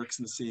also works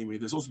in the same way.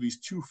 There's also these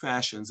two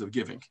fashions of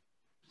giving.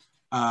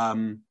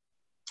 Ron,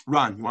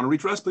 you want to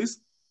read for us, please?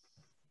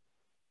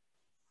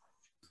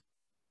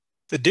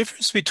 The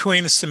difference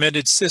between the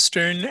cemented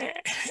cistern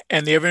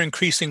and the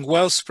ever-increasing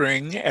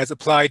wellspring as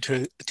applied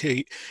to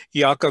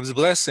Yaakov's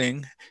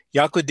blessing,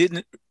 Yaakov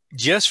didn't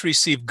just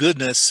receive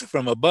goodness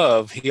from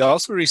above, he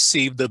also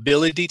received the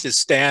ability to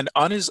stand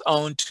on his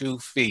own 2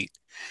 feet.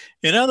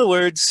 In other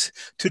words,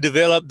 to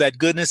develop that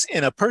goodness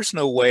in a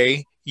personal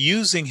way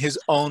using his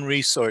own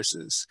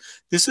resources.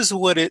 This is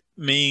what it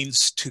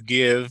means to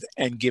give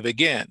and give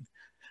again.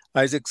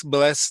 Isaac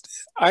blessed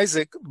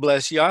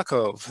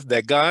Yaakov,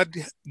 that God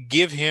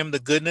give him the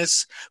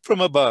goodness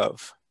from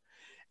above,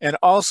 and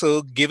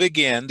also give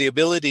again the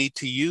ability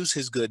to use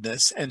his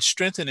goodness and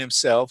strengthen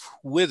himself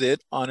with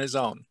it on his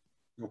own.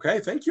 Okay,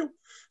 thank you.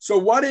 So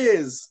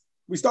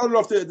we started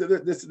off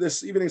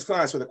this evening's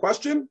class with a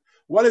question.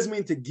 What does it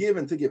mean to give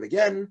and to give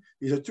again?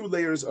 These are 2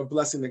 layers of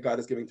blessing that God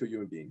is giving to a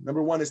human being.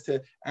 Number 1 is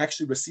to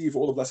actually receive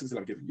all the blessings that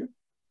I'm giving you.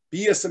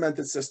 Be a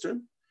cemented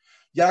cistern.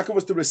 Yaakov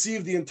was to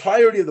receive the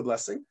entirety of the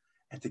blessing.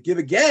 And to give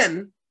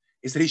again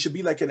is that he should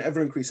be like an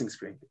ever-increasing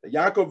spring. That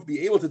Yaakov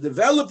be able to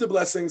develop the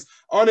blessings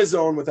on his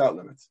own without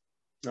limit.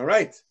 All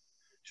right.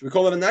 Should we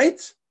call it a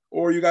night?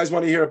 Or you guys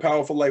want to hear a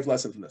powerful life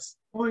lesson from this?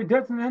 Well, it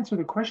doesn't answer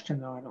the question,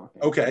 though, I don't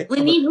think. Okay.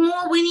 We need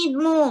more. We need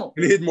more.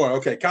 We need more.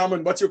 Okay.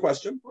 Kalman, what's your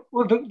question?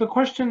 Well, the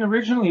question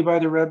originally by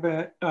the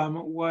Rebbe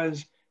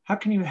was, how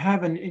can you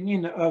have an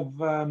inyan of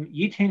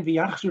yitin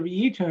v'yachzer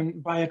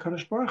v'yitin by a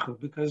Kadosh Baruch Hu?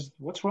 Because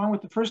what's wrong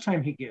with the first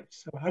time he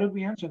gives? So how did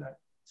we answer that?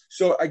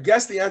 So I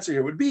guess the answer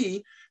here would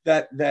be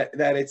that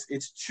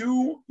it's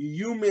too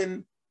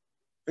human.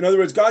 In other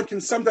words, God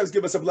can sometimes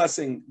give us a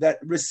blessing that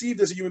received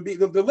as a human being.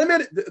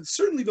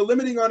 Certainly the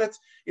limiting on it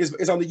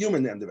is on the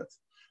human end of it.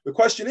 The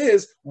question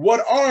is,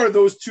 what are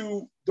those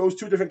two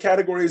different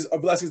categories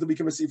of blessings that we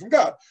can receive from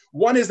God?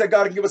 One is that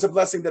God can give us a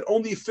blessing that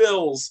only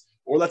fills,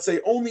 or let's say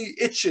only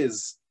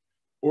itches,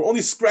 or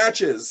only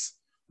scratches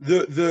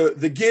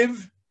the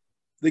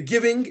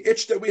giving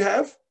itch that we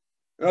have.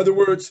 In other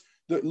words,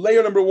 the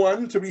layer number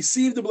 1, to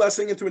receive the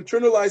blessing and to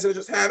internalize it and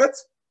just have it.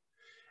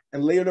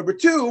 And layer number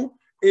 2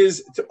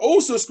 is to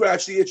also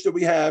scratch the itch that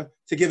we have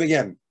to give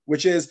again,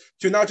 which is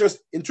to not just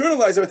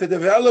internalize it, but to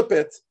develop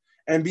it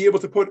and be able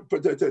to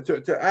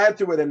to add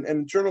to it and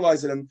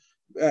internalize it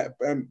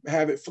and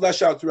have it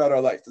flesh out throughout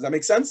our life. Does that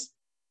make sense?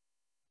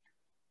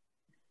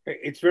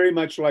 It's very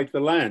much like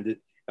the land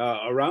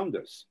around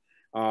us.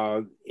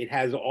 It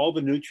has all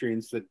the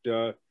nutrients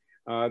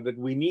that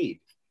we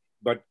need,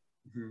 but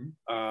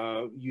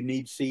you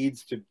need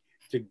seeds to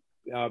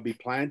be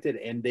planted,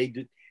 and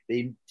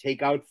they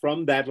take out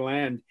from that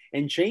land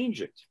and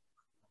change it,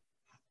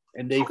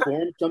 and they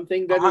form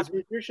something that is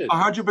nutritious.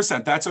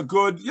 100%. That's a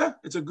good,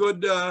 it's a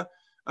good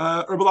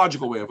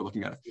herbological way of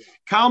looking at it.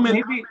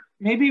 Kalman,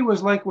 maybe it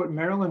was like what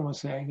Marilyn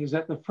was saying, is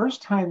that the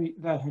first time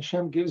that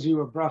Hashem gives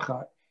you a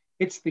bracha,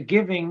 it's the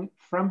giving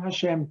from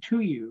Hashem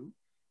to you,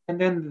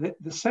 and then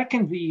the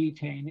second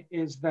v'yitain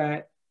is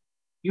that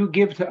you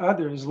give to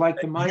others, like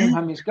the Mayim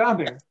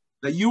HaMizgaber.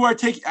 That you are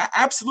taking,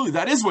 absolutely,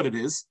 that is what it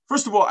is.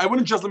 First of all, I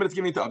wouldn't just limit it to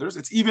giving to others.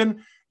 It's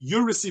even,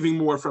 you're receiving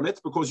more from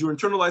it because you're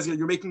internalizing it,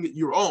 you're making it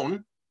your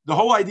own. The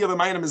whole idea of a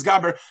Mayim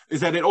HaMizgaber is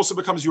that it also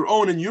becomes your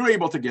own and you're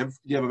able to give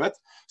of it.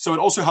 So it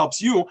also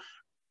helps you.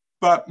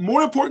 But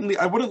more importantly,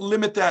 I wouldn't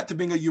limit that to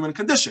being a human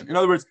condition. In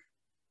other words,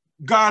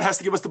 God has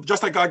to give us,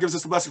 just like God gives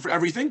us the blessing for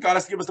everything, God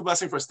has to give us the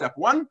blessing for step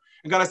 1,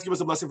 and God has to give us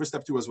the blessing for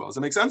step 2 as well. Does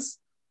that make sense?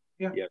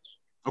 Yeah. Yes.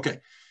 Okay.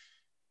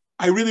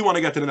 I really want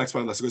to get to the next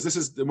part of the lesson because this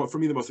is, for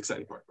me, the most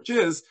exciting part, which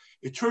is,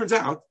 it turns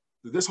out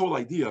that this whole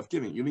idea of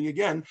giving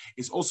again,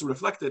 is also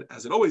reflected,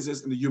 as it always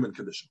is, in the human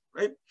condition,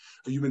 right?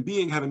 A human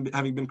being having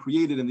been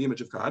created in the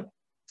image of God,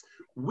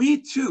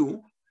 we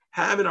too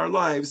have in our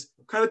lives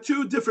kind of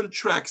 2 different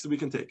tracks that we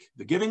can take,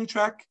 the giving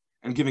track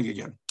and giving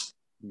again.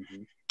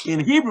 Mm-hmm. In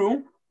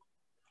Hebrew,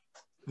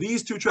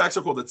 these two tracks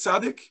are called the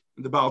Tzaddik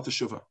and the Baal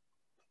Teshuvah.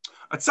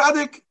 A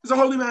Tzaddik is a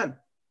holy man.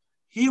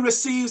 He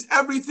receives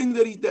everything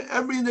that he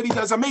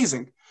does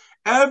amazing.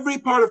 Every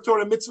part of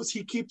Torah mitzvahs,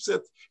 he keeps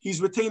it.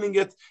 He's retaining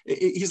it.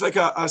 He's like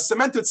a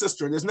cemented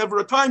cistern. There's never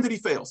a time that he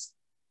fails.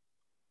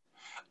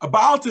 A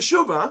Baal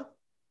Teshuvah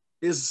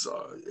is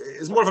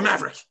more of a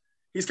maverick.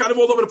 He's kind of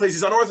all over the place.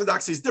 He's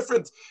unorthodox. He's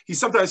different. He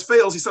sometimes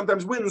fails. He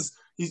sometimes wins.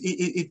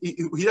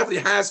 He definitely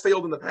has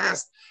failed in the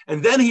past.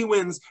 And then he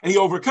wins and he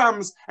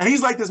overcomes. And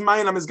he's like this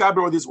Mayan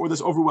Amizgaber or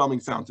this overwhelming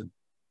fountain.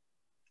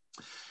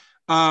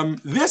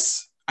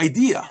 This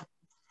idea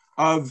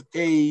of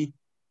a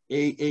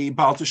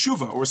Baal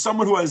Teshuvah, or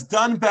someone who has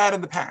done bad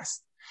in the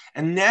past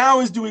and now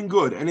is doing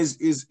good and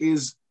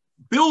is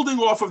building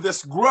off of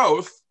this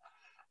growth,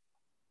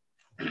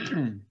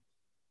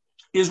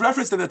 is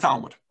referenced in the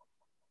Talmud.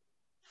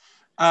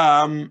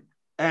 And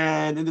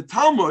in the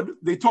Talmud,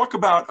 they talk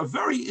about a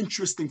very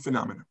interesting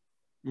phenomenon.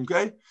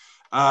 Okay?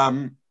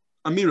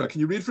 Amira, can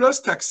you read for us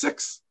text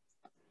 6?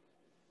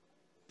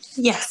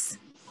 Yes.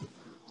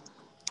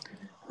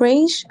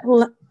 Reish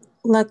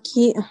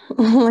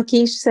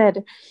Lakish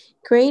said,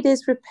 "Great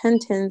is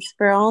repentance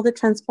for all that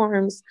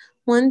transforms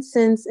one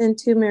sins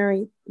into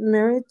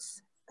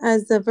merits,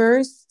 as the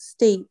verse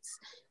states,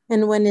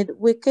 and when a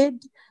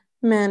wicked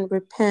man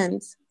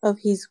repents of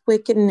his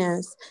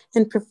wickedness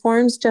and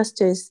performs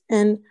justice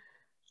and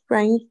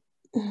righteousness,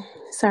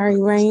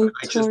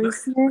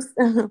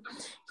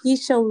 he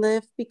shall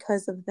live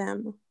because of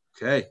them."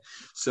 Okay,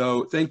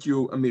 so thank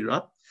you,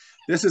 Amira.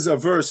 This is a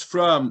verse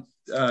from,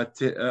 I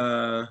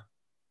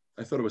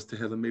thought it was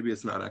Tehillim, maybe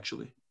it's not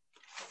actually.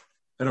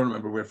 I don't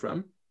remember where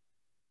from.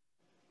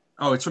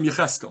 Oh, it's from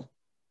Yecheskel.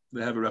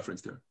 They have a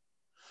reference there.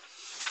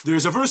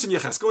 There's a verse in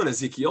Yecheskel, in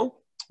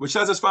Ezekiel, which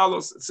says as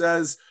follows. It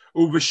says,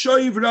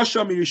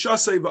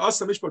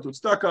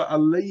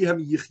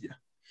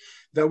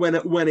 that when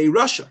a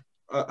Rasha,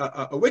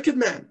 a wicked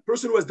man, a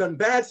person who has done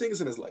bad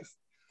things in his life,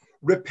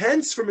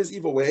 repents from his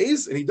evil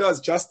ways, and he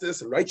does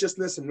justice and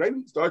righteousness, and right,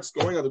 starts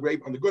going on the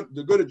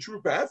good and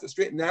true path, the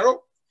straight and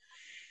narrow.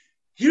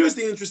 Here's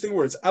the interesting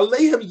words.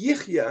 Aleihem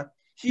yichya,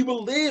 he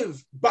will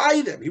live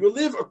by them. He will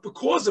live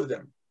because of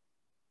them.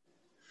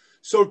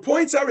 So it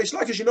points out, Reish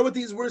Lakish, you know what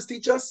these words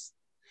teach us?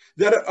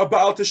 That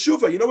about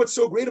Teshuvah, you know what's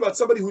so great about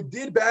somebody who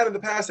did bad in the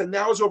past and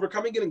now is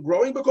overcoming it and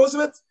growing because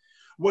of it?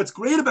 What's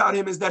great about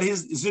him is that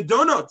his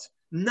zidonot,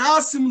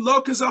 nasim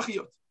lo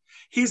kazachiyot,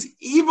 his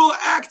evil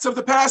acts of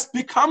the past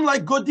become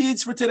like good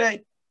deeds for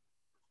today.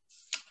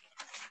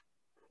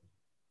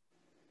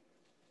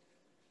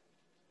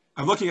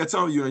 I'm looking at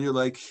some of you and you're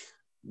like,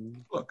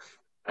 look,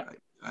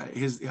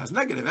 he has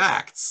negative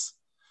acts,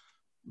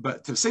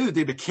 but to say that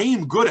they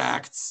became good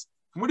acts,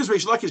 where does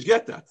Reish Lakish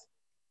get that?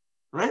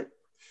 Right?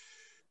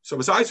 So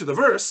besides for the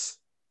verse,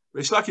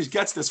 Reish Lakish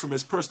gets this from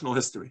his personal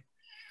history.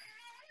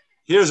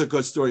 Here's a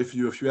good story for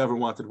you if you ever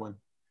wanted one.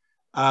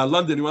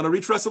 London, you want to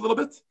read for us a little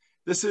bit?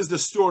 This is the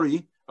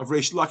story of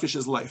Reish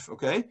Lakish's life,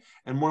 okay?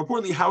 And more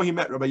importantly, how he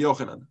met Rabbi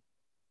Yochanan.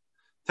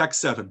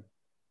 Text 7.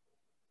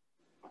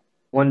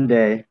 One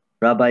day,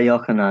 Rabbi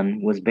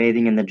Yochanan was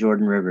bathing in the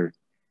Jordan River.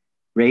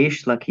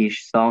 Reish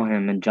Lakish saw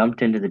him and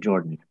jumped into the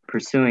Jordan.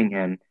 Pursuing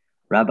him,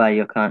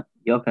 Rabbi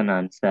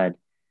Yochanan said,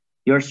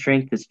 "Your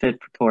strength is fit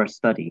for Torah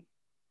study."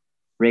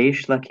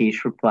 Reish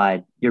Lakish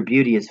replied, "Your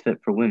beauty is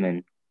fit for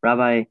women."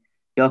 Rabbi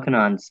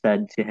Yochanan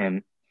said to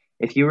him,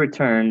 "If you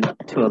return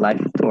to a life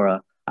of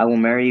Torah, I will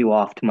marry you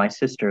off to my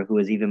sister, who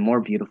is even more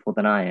beautiful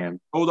than I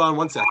am." Hold on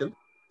 1 second.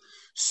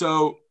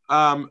 So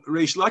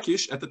Reish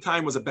Lakish at the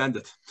time was a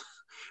bandit.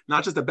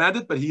 Not just a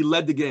bandit, but he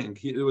led the gang.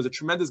 There was a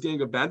tremendous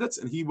gang of bandits,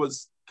 and he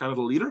was kind of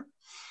the leader.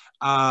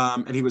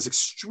 And he was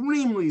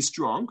extremely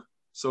strong,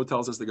 so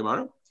tells us the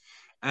Gemara.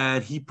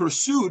 And he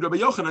pursued Rabbi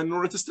Yochanan in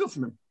order to steal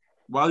from him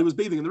while he was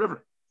bathing in the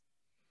river.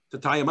 To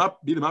tie him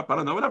up, beat him up, I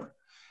don't know, whatever.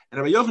 And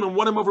Rabbi Yochanan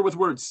won him over with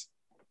words.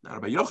 Now,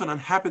 Rabbi Yochanan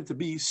happened to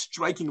be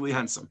strikingly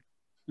handsome.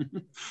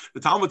 The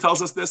Talmud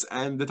tells us this,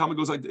 and the Talmud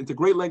goes into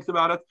great length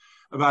about it,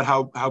 about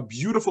how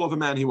beautiful of a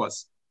man he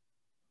was.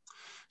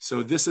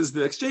 So this is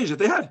the exchange that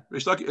they had. Rabbi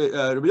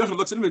Yochanan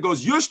looks at him and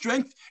goes, "Your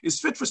strength is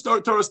fit for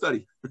Torah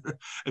study."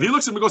 And he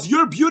looks at him and goes,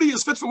 "Your beauty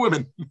is fit for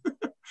women."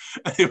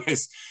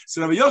 Anyways,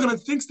 so Rabbi Yochanan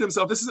thinks to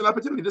himself, this is an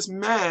opportunity. This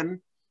man,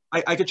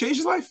 I could change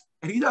his life.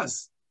 And he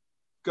does.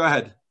 Go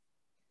ahead.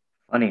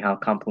 Funny how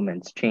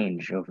compliments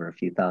change over a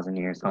few thousand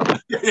years, huh?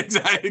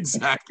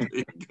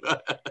 Exactly.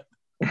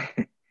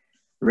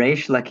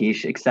 Reish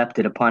Lakish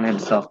accepted upon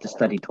himself to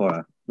study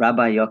Torah.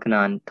 Rabbi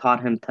Yochanan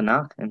taught him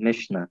Tanakh and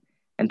Mishnah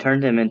and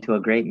turned him into a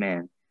great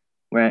man.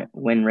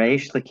 When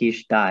Reish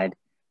Lakish died,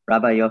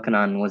 Rabbi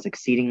Yochanan was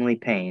exceedingly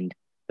pained.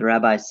 The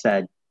rabbis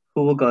said,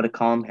 "Who will go to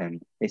calm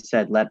him?" They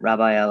said, "Let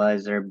Rabbi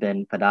Eliezer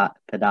ben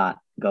Padat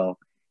go,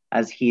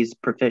 as he's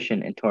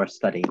proficient in Torah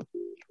study."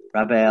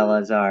 Rabbi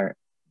Eliezer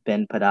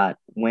ben Padat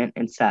went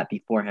and sat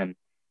before him.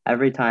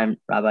 Every time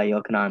Rabbi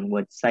Yochanan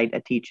would cite a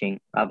teaching,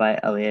 Rabbi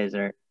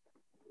Eliezer,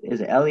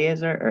 is it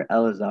Eliezer or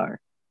Elazar?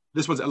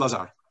 This was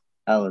Elazar.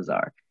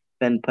 Elazar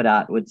ben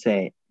Padat would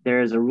say,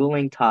 there is a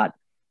ruling taught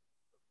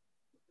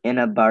in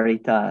a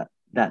barita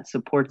that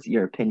supports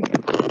your opinion.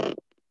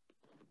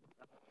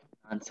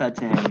 And said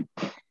to him,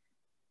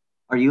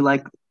 are you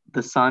like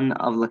the son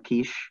of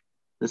Lachish?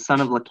 The son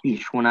of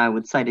Lachish, when I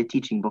would cite a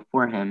teaching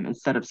before him,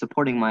 instead of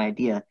supporting my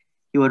idea,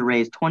 he would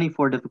raise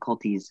 24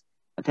 difficulties,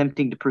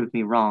 attempting to prove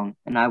me wrong,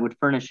 and I would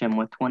furnish him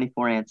with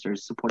 24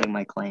 answers supporting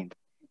my claim.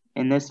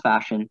 In this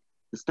fashion,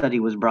 the study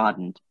was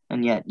broadened,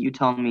 and yet you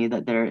tell me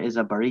that there is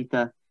a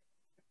barita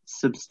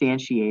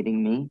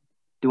substantiating me.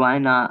 Do I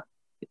not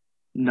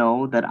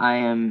know that I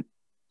am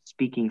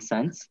speaking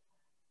sense?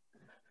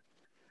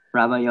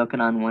 Rabbi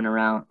Yochanan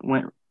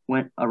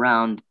went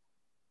around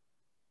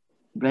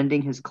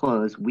rending his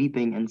clothes,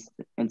 weeping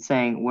and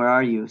saying, where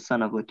are you,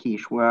 son of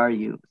Lachish? Where are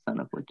you, son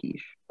of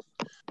Lachish?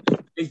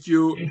 Thank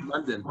you,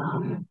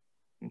 London.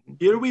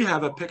 Here we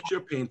have a picture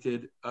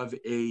painted of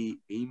a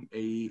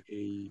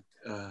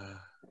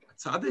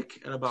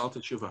tzaddik and a Baal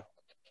Teshuvah.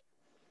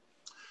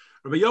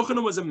 Rabbi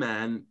Yochanan was a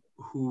man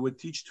who would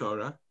teach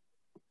Torah,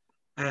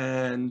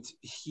 and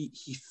he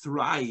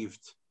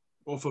thrived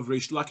off of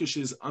Reish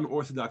Lakish's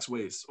unorthodox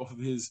ways, off of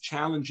his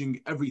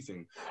challenging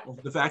everything, off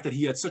of the fact that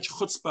he had such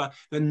chutzpah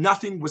that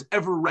nothing was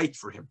ever right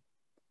for him.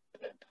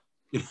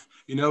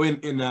 You know,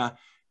 in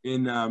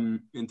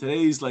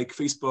today's like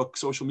Facebook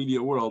social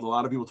media world, a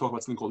lot of people talk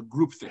about something called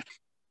groupthink,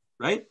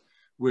 right?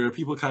 Where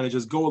people kind of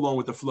just go along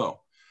with the flow.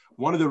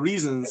 One of the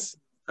reasons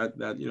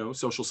that you know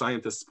social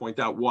scientists point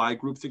out why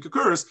groupthink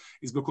occurs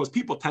is because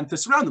people tend to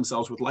surround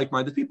themselves with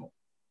like-minded people,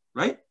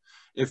 right?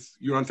 If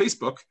you're on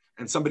Facebook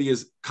and somebody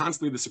is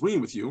constantly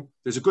disagreeing with you,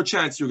 there's a good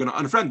chance you're going to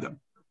unfriend them,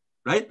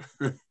 right?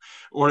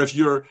 Or if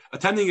you're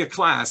attending a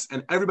class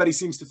and everybody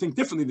seems to think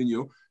differently than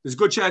you, there's a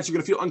good chance you're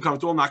going to feel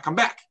uncomfortable and not come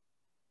back,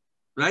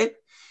 right?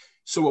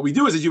 So what we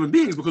do as human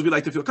beings, because we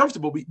like to feel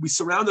comfortable, we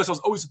surround ourselves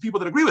always with people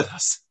that agree with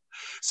us.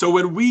 So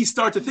when we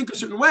start to think a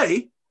certain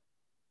way,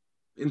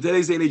 in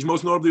today's day and age,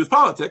 most notably with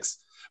politics,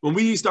 when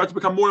we start to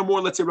become more and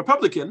more, let's say,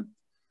 Republican,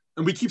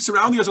 and we keep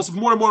surrounding ourselves with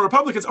more and more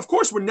Republicans, of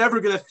course, we're never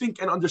going to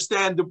think and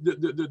understand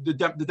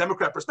the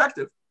Democrat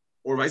perspective,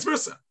 or vice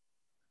versa,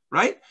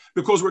 right?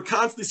 Because we're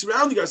constantly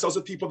surrounding ourselves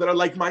with people that are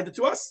like-minded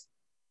to us.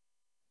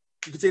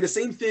 You could say the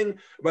same thing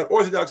about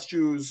Orthodox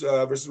Jews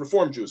versus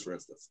Reform Jews, for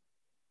instance,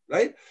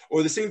 right?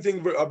 Or the same thing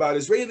about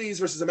Israelis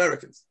versus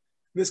Americans,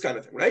 this kind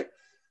of thing, right?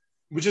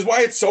 Which is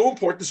why it's so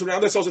important to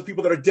surround ourselves with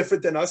people that are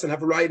different than us and have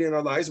variety in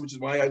our lives, which is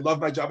why I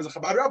love my job as a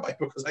Chabad rabbi,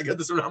 because I get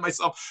to surround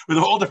myself with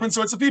all different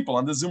sorts of people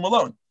on the Zoom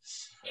alone.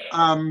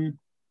 Rabbi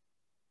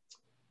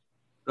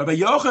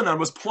Yochanan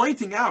was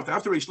pointing out,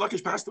 after Reish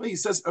Lakish passed away, he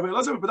says, Rabbi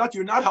Elazar,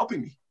 you're not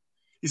helping me.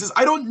 He says,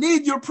 I don't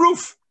need your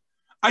proof.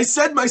 I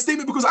said my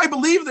statement because I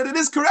believe that it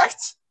is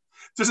correct.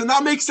 Does it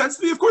not make sense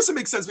to me? Of course it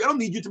makes sense to me. I don't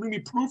need you to bring me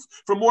proof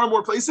from more and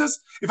more places.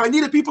 If I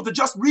needed people to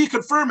just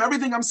reconfirm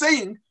everything I'm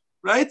saying,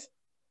 right?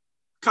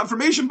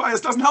 Confirmation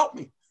bias doesn't help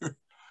me,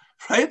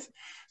 right?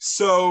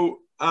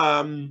 So,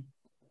 and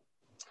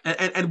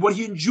what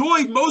he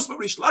enjoyed most about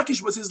Reish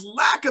Lakish was his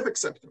lack of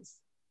acceptance.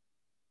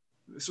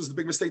 This was the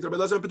big mistake that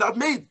Rabbi Elazar ben Pedat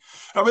made.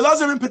 Rabbi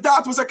Elazar ben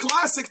Pedat was a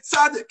classic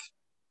tzaddik.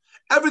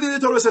 Everything the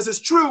Torah says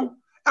is true.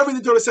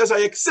 Everything the Torah says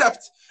I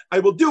accept. I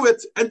will do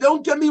it. And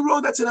don't get me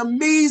wrong, that's an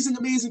amazing,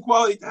 amazing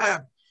quality to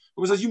have.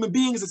 Because as human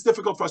beings, it's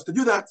difficult for us to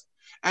do that.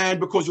 And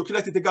because you're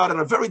connected to God at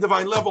a very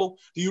divine level,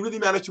 do you really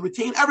manage to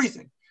retain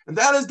everything? And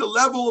that is the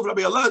level of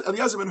Rabbi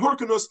Eliezer ben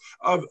Horkanus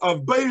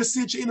of Beir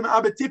Sich in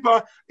Abed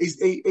Tipa,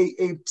 is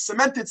a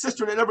cemented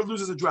cistern that never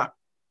loses a drop.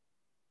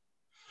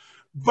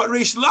 But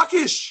Reish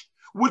Lakish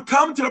would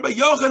come to Rabbi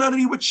Yochanan and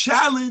he would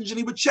challenge and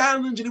he would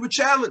challenge and he would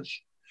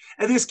challenge.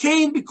 And this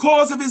came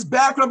because of his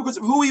background, because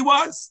of who he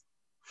was.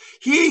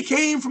 He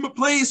came from a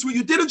place where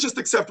you didn't just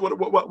accept what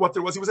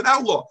there was. He was an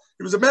outlaw.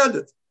 He was a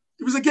bandit.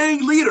 He was a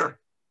gang leader.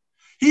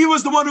 He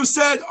was the one who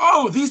said,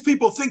 oh, these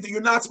people think that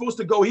you're not supposed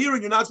to go here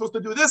and you're not supposed to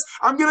do this.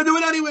 I'm going to do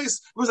it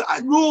anyways, because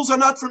rules are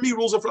not for me,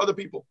 rules are for other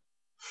people.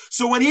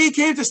 So when he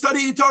came to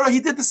study Torah, he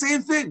did the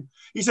same thing.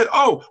 He said,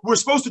 oh, we're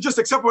supposed to just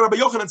accept what Rabbi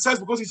Yochanan says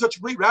because he's such a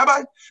great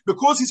rabbi,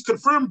 because he's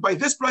confirmed by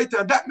this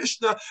Braita and that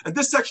Mishnah and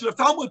this section of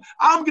Talmud.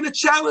 I'm going to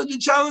challenge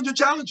and challenge and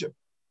challenge him.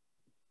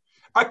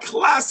 A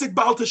classic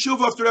Baal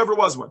Teshuvah if there ever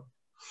was one.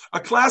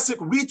 A classic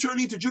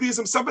returning to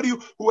Judaism, somebody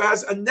who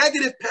has a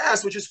negative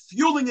past, which is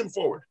fueling him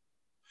forward.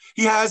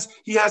 He has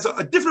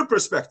a different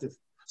perspective,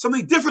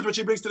 something different which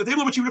he brings to the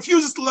table, which he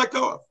refuses to let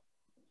go of.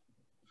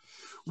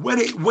 When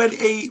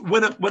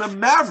a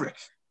maverick,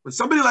 when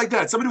somebody like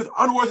that, somebody with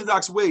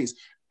unorthodox ways,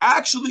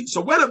 actually,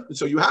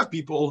 so you have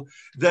people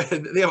that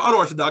they have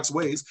unorthodox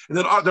ways, and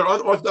then their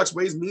unorthodox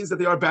ways means that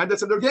they are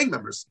bandits and they're gang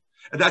members,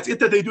 and that's it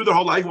that they do their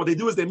whole life. And what they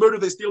do is they murder,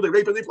 they steal, they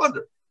rape, and they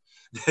plunder.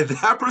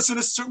 That person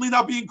is certainly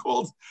not being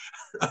called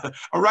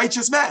a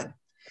righteous man.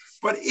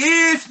 But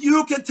if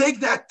you can take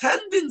that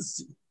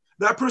tendency,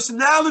 that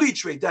personality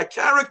trait, that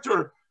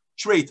character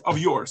trait of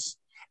yours,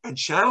 and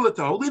channel it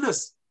to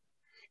holiness,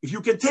 if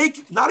you can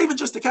take not even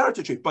just the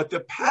character trait, but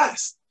the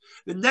past,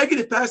 the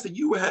negative past that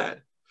you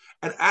had,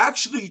 and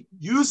actually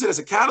use it as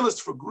a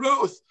catalyst for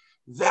growth,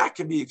 that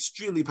can be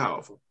extremely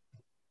powerful.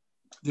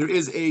 There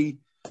is a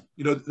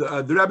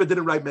the Rebbe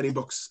didn't write many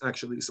books,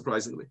 actually,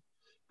 surprisingly.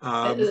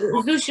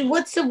 Zushi,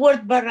 what's the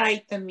word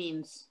baraita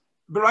means?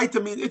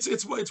 Baraita means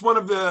it's one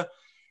of the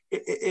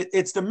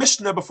it's the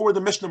Mishnah before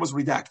the Mishnah was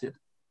redacted.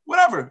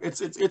 Whatever,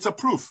 it's a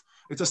proof.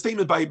 It's a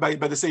statement by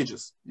the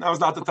sages. Now is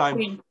not the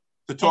time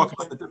to talk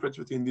about the difference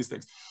between these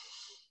things.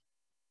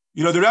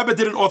 The Rebbe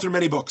didn't author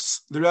many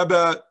books. The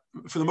Rebbe,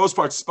 for the most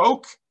part,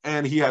 spoke,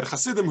 and he had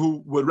Hasidim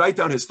who would write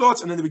down his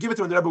thoughts, and then they would give it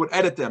to him, and the Rebbe would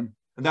edit them.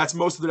 And that's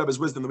most of the Rebbe's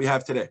wisdom that we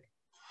have today.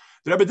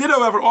 The Rebbe did,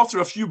 however, author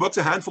a few books,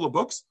 a handful of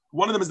books.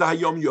 One of them is the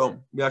Hayom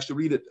Yom. We actually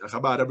read it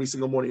Chabad every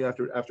single morning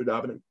after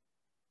davening.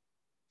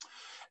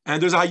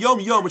 And there's a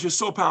Hayom Yom, which is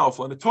so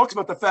powerful, and it talks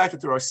about the fact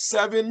that there are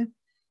 7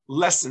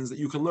 lessons that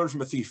you can learn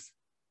from a thief.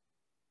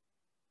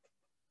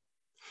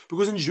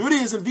 Because in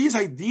Judaism, these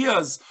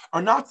ideas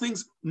are not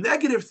things,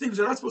 negative things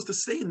are not supposed to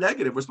stay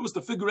negative. We're supposed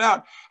to figure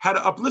out how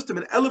to uplift them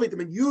and elevate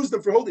them and use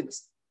them for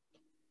holiness.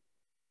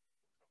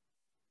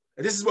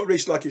 And this is what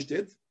Reish Lakish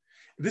did.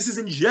 This is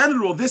in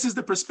general, this is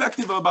the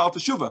perspective about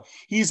Teshuvah.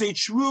 He's a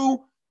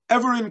true,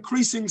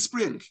 ever-increasing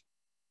spring.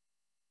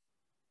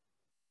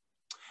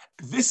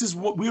 This is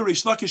where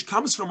Reish Lakish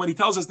comes from when he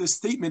tells us this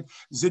statement,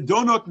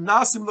 Zidonot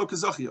nasim lo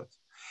kazachiot.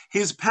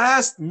 His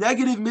past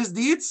negative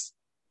misdeeds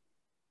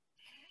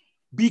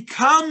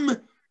become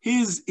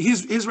his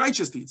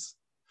righteous deeds.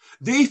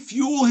 They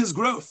fuel his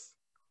growth.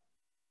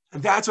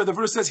 And that's why the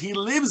verse says he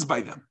lives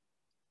by them.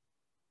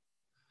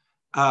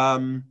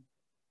 I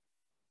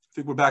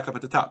think we're back up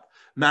at the top.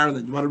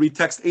 Marilyn, you want to read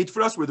text 8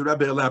 for us where the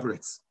Rebbe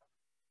elaborates?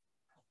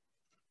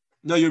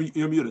 No,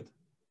 you're muted.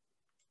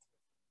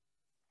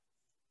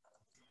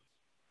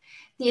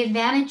 The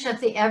advantage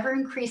of the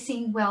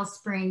ever-increasing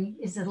wellspring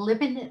is the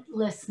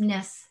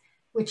limitlessness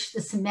which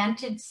the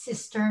cemented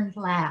cistern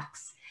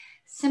lacks.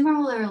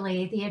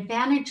 Similarly, the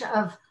advantage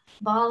of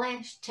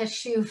Baalei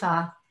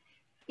Teshuvah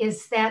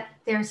is that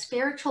their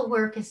spiritual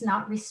work is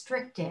not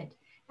restricted.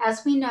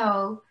 As we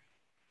know,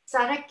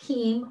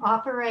 Tzaddikim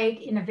operate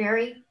in a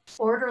very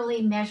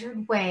orderly,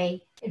 measured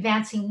way,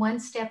 advancing one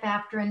step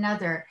after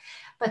another.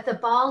 But the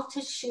Baal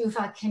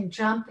Teshuvah can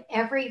jump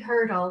every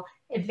hurdle,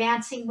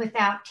 advancing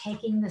without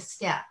taking the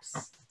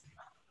steps.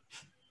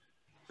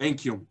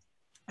 Thank you.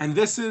 And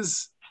this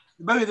is,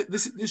 by the way,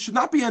 this should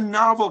not be a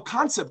novel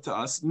concept to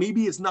us.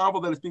 Maybe it's novel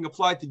that it's being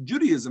applied to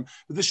Judaism,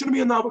 but this shouldn't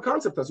be a novel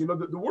concept to us.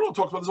 The world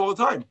talks about this all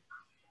the time.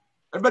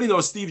 Everybody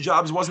knows Steve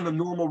Jobs wasn't a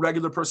normal,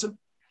 regular person,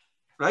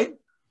 right?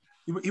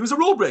 He was a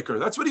rule breaker.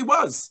 That's what he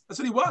was. That's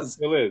what he was.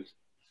 Still is.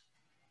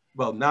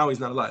 Well, now he's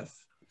not alive.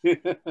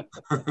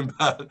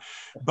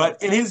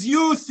 but in his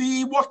youth,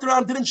 he walked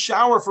around, didn't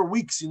shower for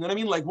weeks. You know what I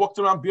mean? Like walked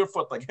around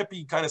barefoot, like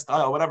hippie kind of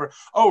style, whatever.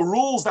 Oh,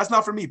 rules, that's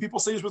not for me. People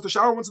say you're supposed to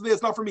shower once a day.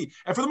 It's not for me.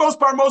 And for the most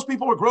part, most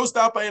people were grossed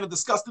out by him and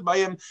disgusted by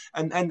him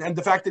and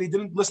the fact that he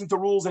didn't listen to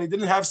rules and he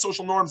didn't have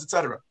social norms,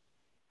 etc.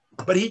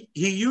 But he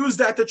used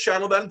that to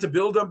channel that and to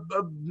build a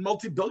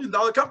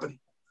multi-billion-dollar company.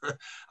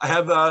 I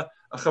have a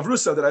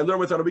chavrusa that I learn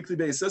with on a weekly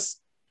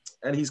basis,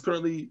 and he's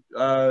currently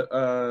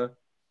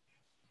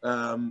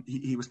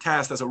he was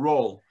cast as a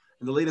role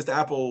in the latest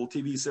Apple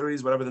TV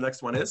series, whatever the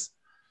next one is.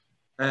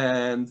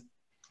 And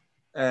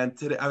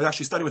today, I was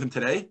actually studying with him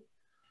today.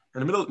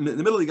 In the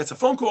middle, he gets a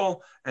phone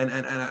call, and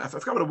I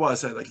forgot what it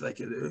was. Like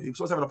he was supposed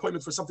to have an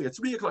appointment for something at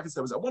 3 o'clock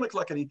instead. It was at 1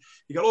 o'clock, and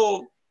he got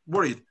all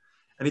worried.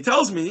 And he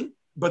tells me,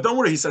 but don't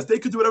worry, he says, they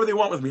could do whatever they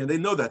want with me, and they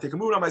know that. They can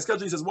move it on my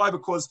schedule. He says, why?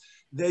 Because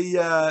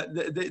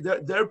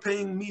they're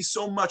paying me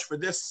so much for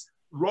this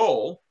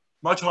role,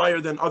 much higher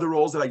than other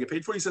roles that I get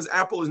paid for. He says,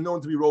 Apple is known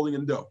to be rolling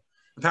in dough.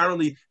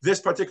 Apparently, this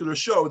particular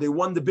show, they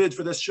won the bid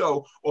for this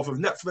show off of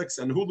Netflix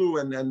and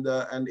Hulu and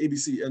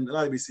ABC, and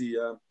not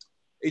ABC,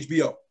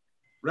 HBO.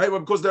 Right?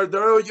 Well, because they're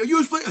a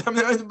huge place. I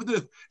mean,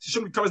 it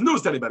shouldn't come as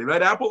news to anybody,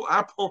 right?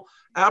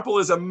 Apple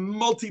is a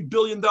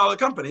multi-billion-dollar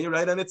company,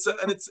 right? And it's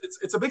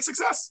a big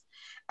success.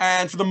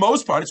 And for the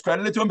most part, it's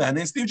credited to a man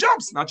named Steve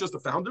Jobs, not just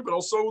the founder, but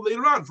also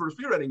later on for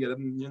spearheading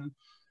it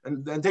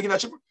and taking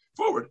that ship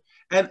forward.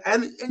 And by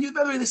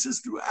the way, this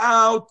is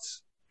throughout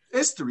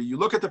history. You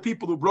look at the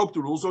people who broke the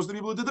rules; those are the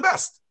people who did the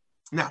best.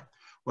 Now,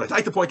 what I'd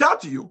like to point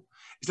out to you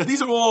is that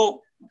these are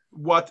all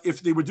what,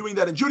 if they were doing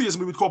that in Judaism,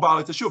 we would call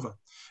Baalei Teshuvah.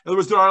 In other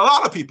words, there are a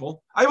lot of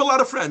people, I have a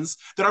lot of friends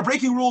that are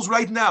breaking rules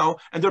right now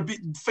and they're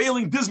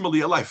failing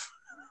dismally at life.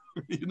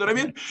 You know what I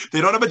mean?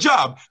 They don't have a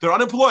job. They're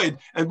unemployed,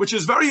 and which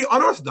is very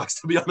unorthodox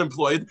to be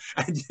unemployed.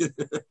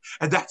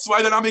 And that's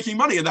why they're not making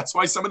money. And that's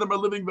why some of them are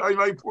living very,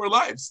 very poor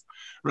lives,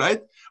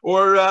 right?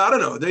 Or, I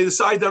don't know, they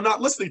decide they're not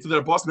listening to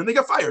their boss and then they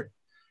get fired.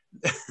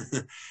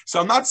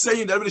 So I'm not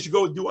saying that everybody should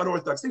go and do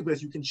unorthodox things, but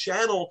if you can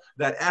channel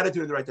that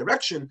attitude in the right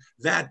direction,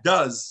 that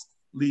does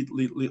lead to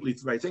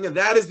the right thing. And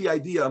that is the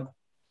idea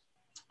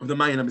of the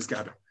Mayan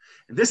HaMizgaber.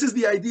 And this is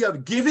the idea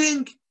of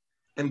giving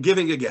and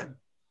giving again.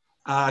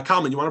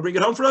 Kalman, you want to bring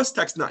it home for us?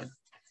 Text 9.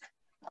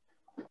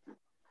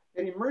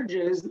 It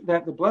emerges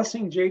that the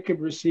blessing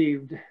Jacob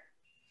received,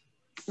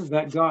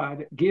 that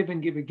God give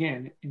and give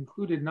again,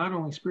 included not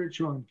only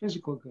spiritual and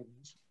physical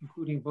goodness,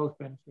 including both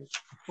benefits,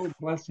 the full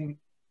blessing,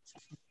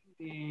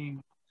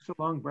 including, it's a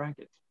long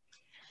bracket,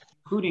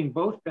 including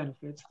both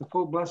benefits, the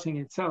full blessing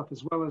itself,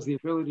 as well as the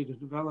ability to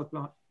develop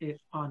it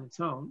on its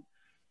own.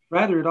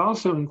 Rather, it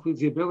also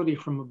includes the ability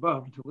from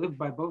above to live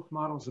by both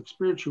models of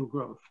spiritual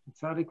growth, the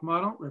tzaddik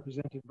model,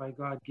 represented by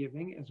God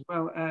giving, as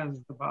well as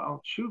the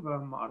Baal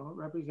Teshuvah model,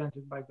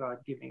 represented by God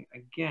giving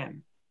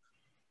again.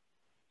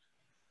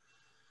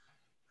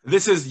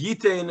 This is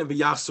Yitain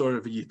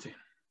v'yachsor v'yitain,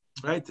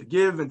 right? To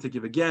give and to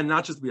give again,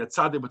 not just to be a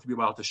tzaddik, but to be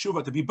Baal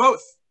Teshuvah, to be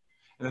both.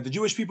 And that the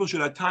Jewish people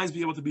should at times be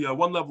able to be at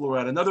one level or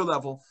at another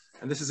level.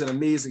 And this is an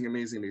amazing,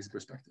 amazing, amazing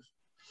perspective.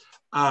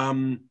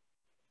 We're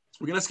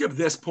going to skip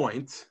this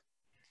point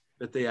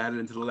that they added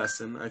into the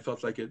lesson. I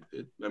felt like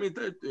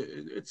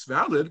it's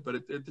valid, but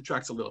it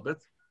detracts a little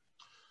bit.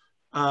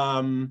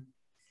 I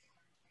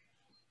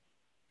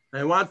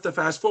want to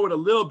fast forward a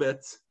little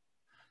bit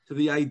to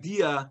the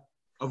idea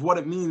of what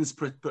it means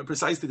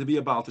precisely to be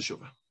a Baal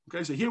Teshuvah.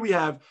 Okay, so here we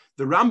have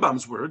the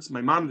Rambam's words,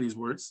 Maimonides'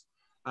 words.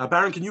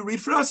 Baron, can you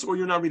read for us, or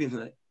you're not reading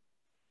tonight?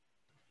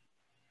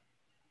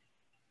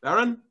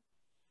 Baron?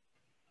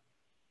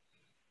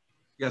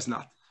 Yes,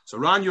 not. So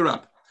Ron, you're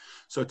up.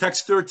 So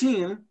text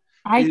 13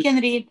 I can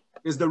read.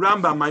 Is the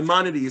Rambam,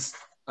 Maimonides,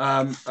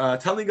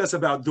 telling us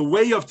about the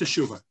way of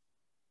Teshuvah.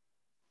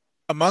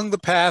 Among the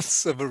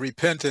paths of a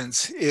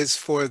repentance is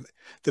for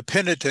the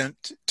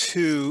penitent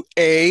to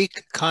A,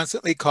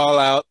 constantly call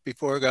out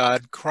before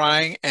God,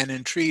 crying and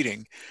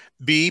entreating.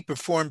 B,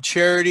 perform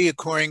charity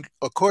according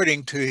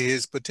to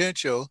his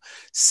potential.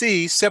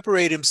 C,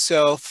 separate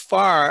himself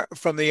far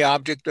from the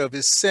object of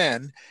his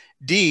sin.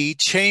 D,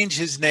 change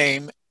his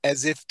name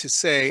as if to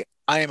say,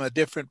 I am a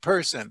different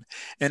person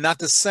and not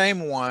the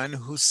same one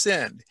who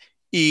sinned.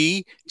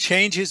 E,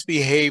 change his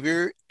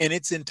behavior in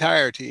its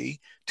entirety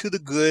to the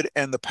good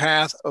and the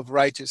path of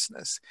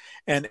righteousness.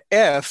 And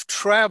F,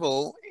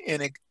 travel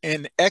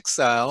in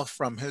exile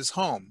from his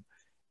home.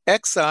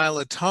 Exile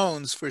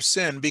atones for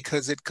sin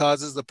because it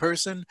causes the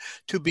person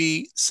to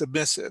be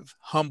submissive,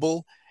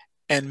 humble,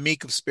 and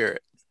meek of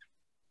spirit.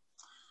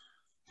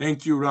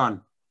 Thank you,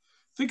 Ron.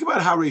 Think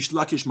about how Reish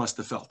Lakish must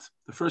have felt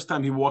the first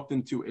time he walked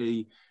into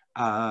a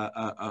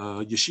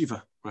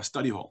yeshiva or a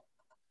study hall.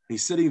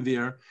 He's sitting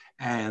there,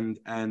 and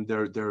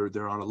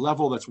they're on a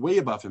level that's way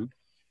above him.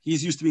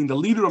 He's used to being the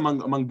leader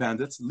among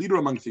bandits, leader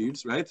among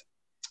thieves, right?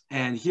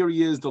 And here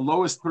he is, the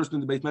lowest person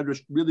in the Beit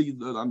Medrash, really,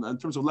 in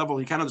terms of level,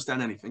 he can't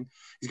understand anything.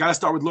 He's got to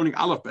start with learning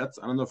Aleph Bet.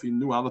 I don't know if he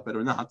knew Aleph Bet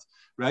or not,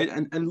 right?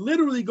 And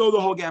literally go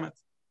the whole gamut.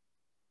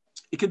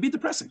 It can be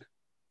depressing.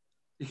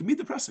 It can be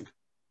depressing.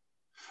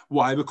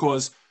 Why?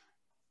 Because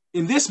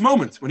in this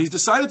moment, when he's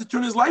decided to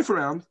turn his life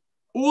around,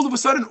 all of a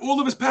sudden,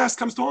 all of his past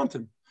comes to haunt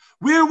him.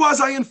 Where was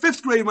I in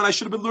 5th grade when I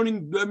should have been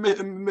learning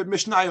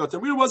Mishnayot?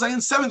 And where was I in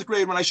 7th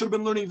grade when I should have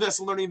been learning this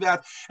and learning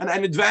that and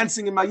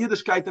advancing in my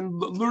Yiddishkeit and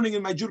learning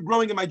in my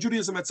growing in my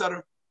Judaism,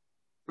 etc.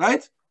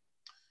 Right?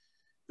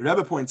 The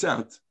Rebbe points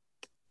out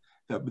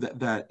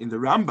that in the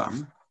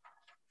Rambam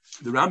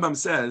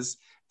says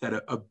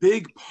that a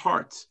big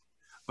part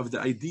of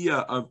the idea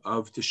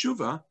of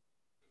Teshuvah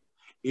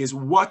is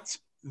what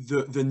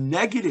the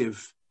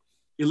negative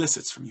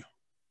elicits from you.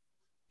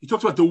 He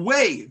talks about the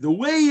way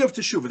of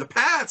Teshuvah, the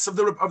paths of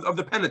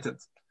the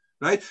penitent,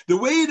 right? The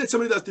way that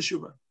somebody does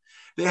Teshuvah.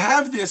 They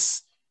have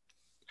this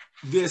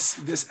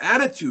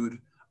attitude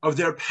of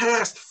their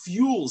past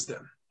fuels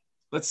them.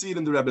 Let's see it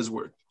in the Rebbe's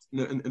word,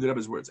 in the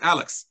Rebbe's words.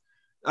 Alex,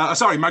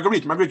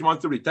 Marguerite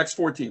wants to read text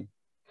 14.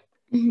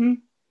 Mm-hmm.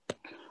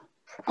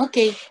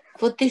 Okay,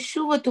 for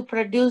Teshuvah to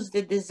produce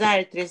the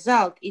desired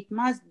result, it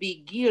must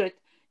be geared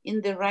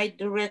in the right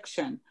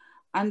direction.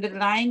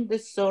 Underlying the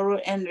sorrow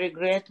and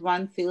regret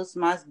one feels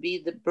must be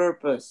the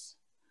purpose,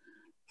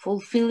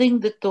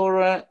 fulfilling the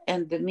Torah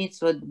and the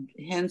mitzvah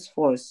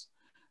henceforth.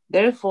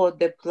 Therefore,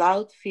 the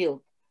plowed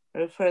field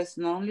refers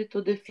not only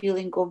to the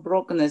feeling of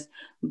brokenness,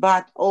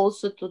 but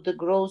also to the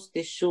growth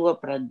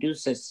Teshuvah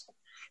produces.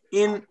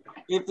 In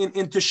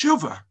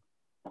Teshuvah,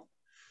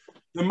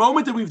 the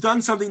moment that we've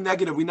done something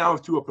negative, we now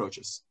have two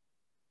approaches,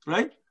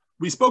 right?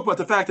 We spoke about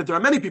the fact that there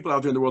are many people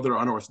out there in the world that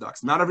are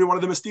unorthodox. Not every one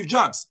of them is Steve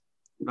Jobs.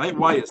 Right?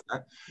 Why is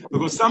that?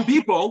 Because some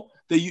people,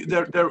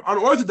 their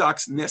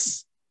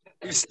unorthodoxness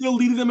is still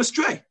leading them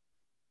astray.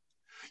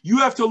 You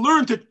have to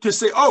learn to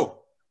say, oh,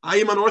 I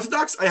am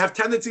unorthodox. I have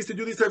tendencies to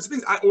do these types of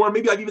things. Or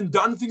maybe I've even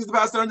done things in the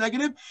past that are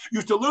negative. You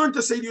have to learn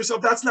to say to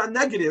yourself, that's not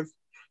negative.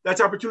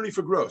 That's opportunity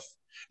for growth.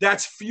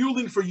 That's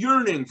fueling for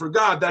yearning for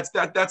God. That's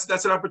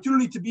an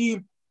opportunity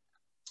to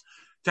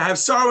have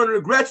sorrow and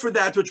regret for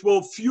that, which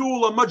will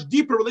fuel a much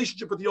deeper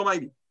relationship with the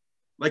Almighty,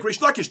 like Reish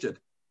Lakish did.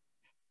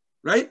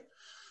 Right?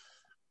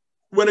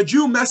 When a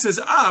Jew messes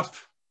up,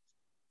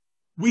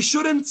 we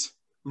shouldn't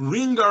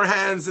wring our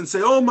hands and say,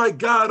 oh my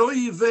God,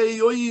 oy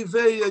vey,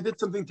 I did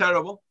something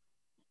terrible,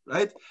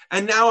 right?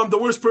 And now I'm the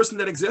worst person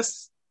that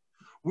exists.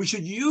 We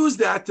should use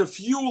that to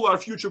fuel our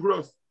future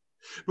growth.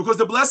 Because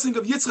the blessing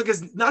of Yitzchak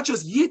is not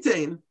just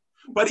yitain,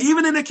 but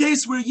even in a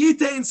case where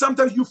yitain,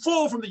 sometimes you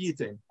fall from the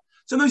yitain.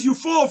 Sometimes you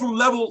fall from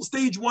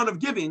stage 1 of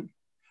giving.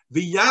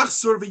 The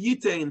yachsor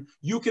v'yitain,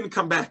 you can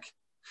come back.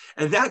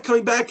 And that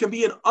coming back can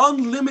be an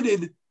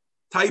unlimited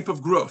type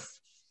of growth.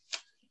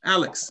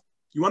 Alex.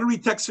 You want to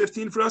read text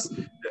 15 for us?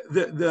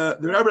 The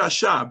Rebbe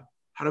Rashab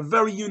had a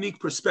very unique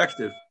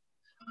perspective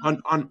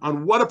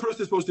on what a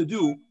person is supposed to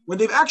do when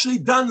they've actually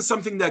done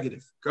something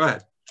negative. Go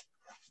ahead.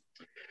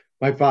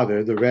 My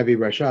father, the Rebbe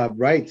Rashab,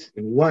 writes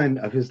in one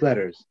of his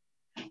letters,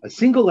 a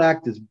single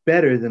act is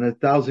better than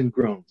 1,000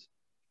 groans.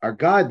 Our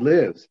God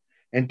lives,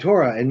 and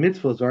Torah and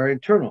mitzvahs are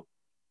eternal.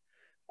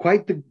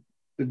 Quit the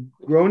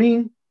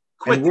groaning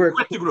and work.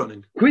 Quit the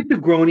groaning. Quit the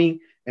groaning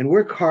and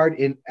work hard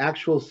in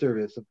actual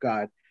service of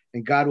God,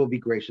 and God will be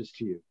gracious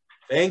to you.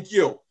 Thank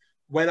you.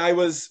 When I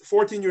was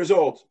 14 years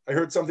old, I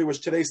heard something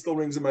which today still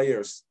rings in my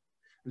ears.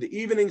 In the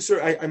evening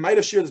service, I might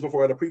have shared this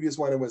before at a previous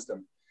Wine and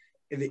Wisdom.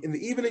 In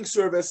the evening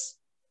service,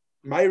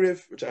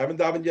 Ma'ariv, which I haven't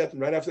davened yet,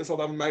 and right after this I'll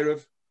daven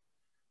Ma'ariv.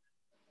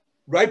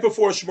 Right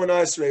before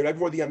Shemona Esrei, right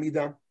before the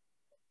Amidah,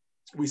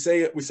 we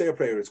say a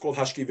prayer. It's called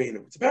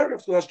Hashkivenu. It's a paragraph.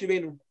 It's called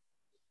Hashkivenu.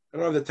 I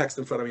don't have the text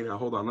in front of me now.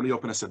 Hold on. Let me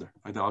open a siddur.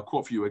 I'll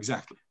quote for you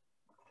exactly.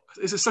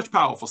 This is such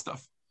powerful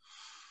stuff.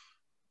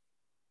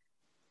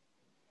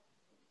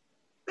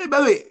 Hey, by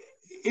the way,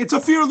 it's a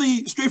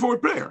fairly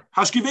straightforward prayer.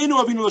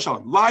 Hashkivenu avinu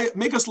l'shalom.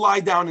 Make us lie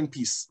down in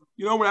peace.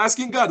 You know, we're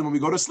asking God when we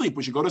go to sleep.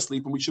 We should go to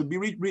sleep and we should be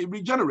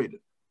regenerated,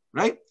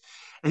 right?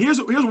 And here's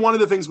one of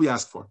the things we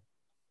ask for.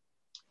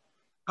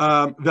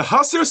 The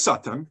haser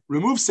satan,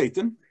 remove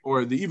Satan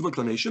or the evil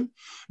inclination,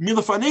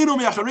 milafanenu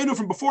me'acharenu,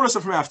 from before us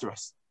and from after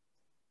us.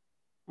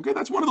 Okay,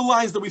 that's one of the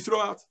lines that we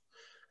throw out.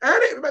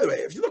 And by the way,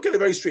 if you look at it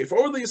very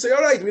straightforwardly, you say,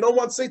 all right, we don't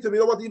want Satan, we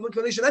don't want the evil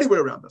inclination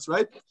anywhere around us,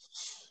 right?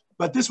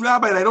 But this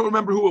rabbi, and I don't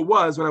remember who it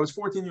was when I was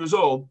 14 years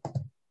old,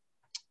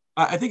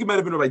 I think it might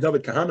have been Rabbi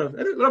David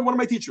Kahana, one of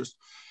my teachers.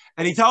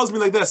 And he tells me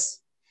like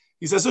this.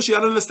 He says, Sushi, I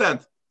don't understand.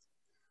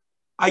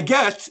 I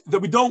get that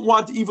we don't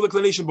want the evil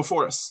inclination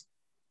before us.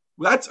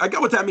 I get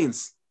what that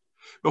means.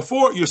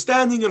 Before you're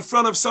standing in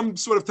front of some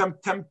sort of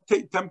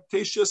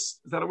temptatious,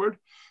 is that a word?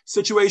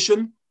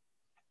 Situation,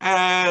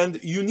 and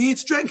you need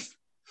strength.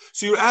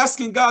 So you're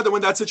asking God that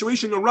when that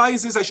situation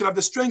arises, I should have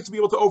the strength to be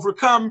able to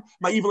overcome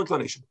my evil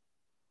inclination.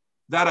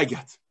 That I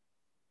get.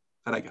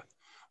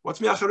 What's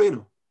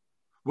mi'acharenu?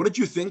 What did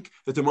you think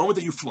that the moment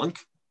that you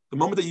flunk, the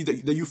moment that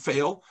you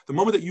fail, the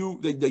moment that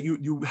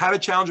you had a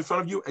challenge in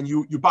front of you and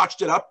you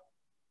botched it up,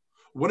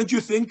 wouldn't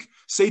you think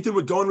Satan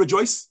would go and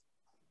rejoice?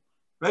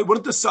 Right?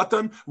 Wouldn't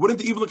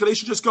the evil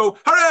inclination just go,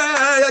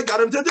 hooray, I got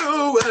him to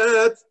do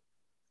it.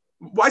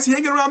 Why is he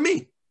hanging around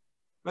me?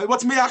 Right?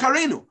 What's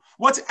mi'acharenu?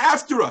 What's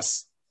after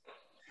us?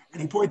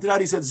 And he pointed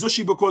out, he said,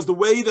 Zushi, because the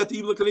way that the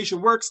evil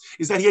inclination works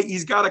is that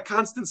he's got a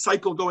constant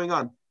cycle going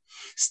on.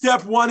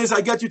 Step one is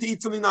I get you to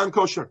eat something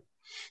non-kosher.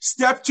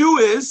 Step two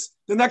is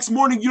the next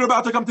morning you're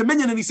about to come to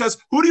Minyan and he says,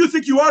 who do you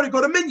think you are to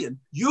go to Minyan?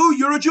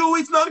 You're a Jew who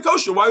eats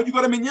non-kosher. Why would you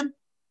go to Minyan?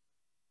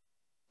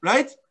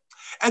 Right?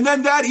 And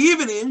then that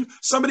evening,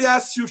 somebody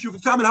asks you if you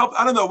could come and help,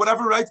 I don't know,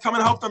 whatever, right? Come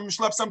and help them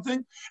schlep something.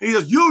 And he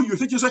says, you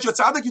think you're such a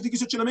tzaddik? You think you're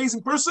such an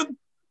amazing person?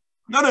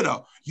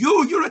 No.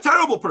 You're a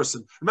terrible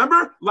person.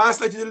 Remember, last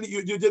night you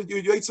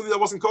ate something that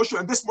wasn't kosher,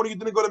 and this morning you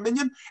didn't go to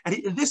Minyan, and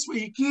in this way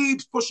he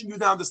keeps pushing you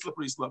down the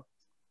slippery slope.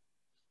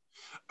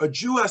 A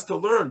Jew has to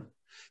learn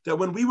that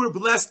when we were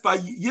blessed by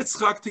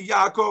Yitzchak to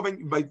Yaakov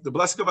and by the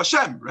blessing of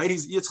Hashem, right?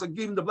 Yitzchak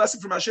gave him the blessing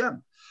from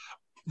Hashem.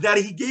 That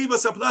he gave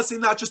us a blessing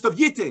not just of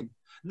Yitin,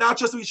 not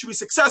just that we should be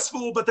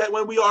successful, but that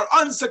when we are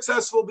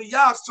unsuccessful, we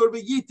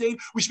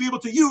should be able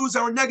to use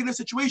our negative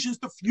situations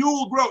to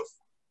fuel growth.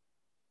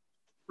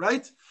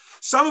 Right?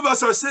 Some of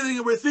us are sitting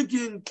and we're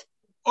thinking,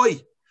 oi,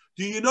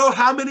 do you know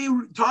how many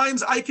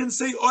times I can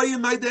say oi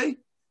in my day?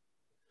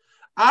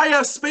 I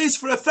have space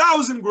for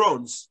 1,000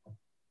 groans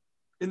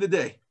in the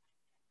day.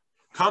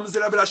 Comes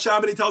the Rebbe Rashab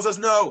and he tells us,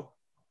 no.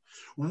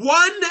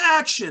 One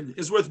action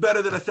is worth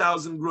better than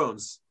 1,000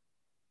 groans.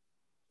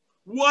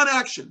 One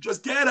action.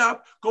 Just get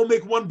up, go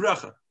make one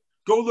bracha.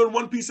 Go learn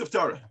one piece of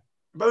Torah.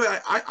 By the way,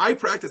 I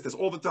practice this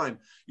all the time.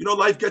 You know,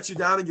 life gets you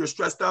down and you're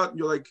stressed out and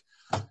you're like,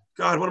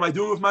 God, what am I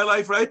doing with my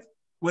life, right?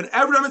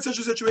 Whenever I'm in such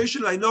a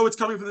situation, I know it's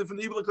coming from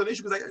the evil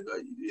inclination because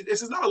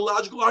this is not a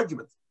logical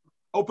argument.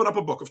 Open up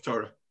a book of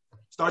Torah.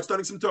 Start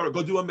studying some Torah.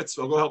 Go do a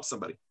mitzvah. Go help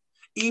somebody.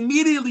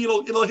 Immediately,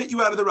 it'll hit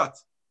you out of the rut.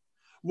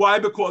 Why?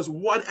 Because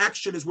one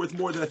action is worth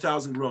more than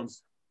 1,000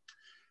 groans.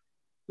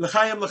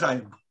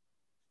 L'chaim.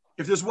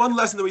 If there's one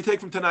lesson that we take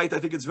from tonight, I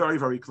think it's very,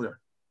 very clear.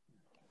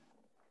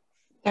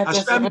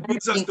 Hashem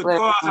gives us the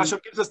koach. Hashem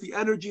gives us the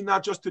energy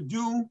not just to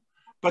do,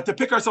 but to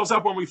pick ourselves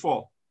up when we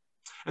fall.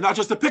 And not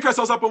just to pick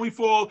ourselves up when we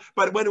fall,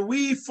 but when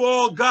we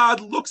fall,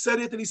 God looks at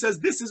it and he says,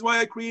 this is why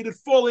I created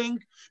falling,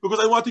 because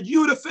I wanted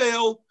you to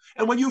fail.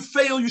 And when you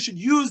fail, you should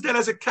use that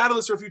as a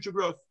catalyst for future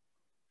growth.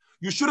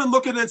 You shouldn't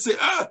look at it and say,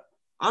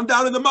 I'm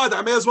down in the mud.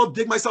 I may as well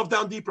dig myself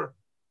down deeper.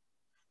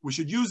 We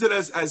should use it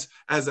as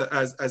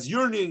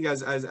yearning,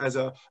 as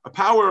a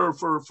power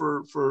for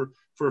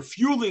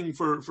fueling,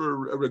 for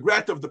a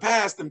regret of the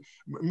past and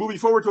moving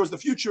forward towards the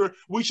future.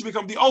 We should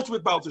become the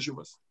ultimate Baal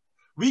Teshuvahs.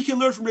 We can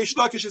learn from Reish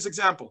Lakish's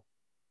example.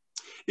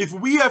 If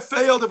we have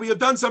failed, if we have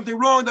done something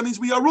wrong, that means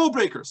we are rule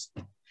breakers.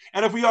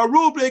 And if we are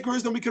rule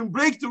breakers, then we can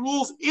break the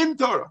rules in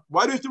Torah.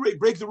 Why do we have to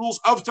break the rules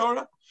of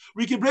Torah?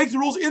 We can break the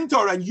rules in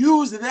Torah and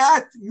use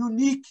that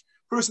unique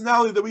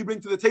personality that we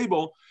bring to the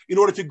table in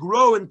order to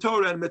grow in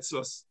Torah and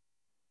mitzvahs.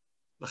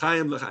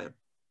 L'chaim, l'chaim.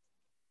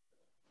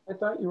 I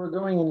thought you were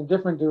going in a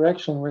different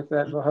direction with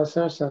that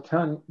V'haser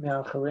Satan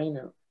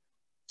me'acharenu.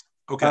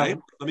 Okay,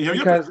 let me hear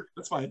you.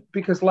 That's fine.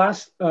 Because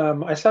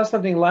I saw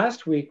something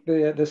last week.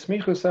 The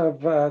smichus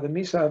of the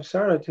Misa of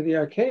Sarah to the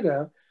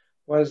Akedah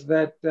was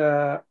that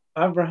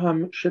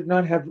Abraham should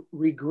not have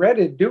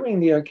regretted doing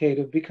the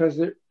Akedah because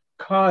it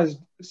caused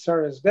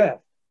Sarah's death.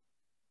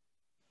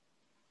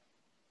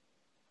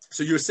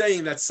 So you're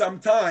saying that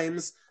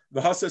sometimes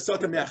the V'haser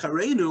Satan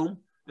me'acharenu,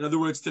 in other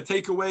words, to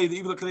take away the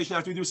evil inclination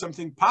after we do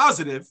something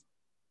positive,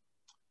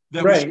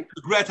 then we should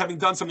regret having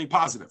done something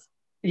positive.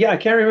 Yeah, I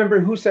can't remember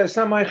who says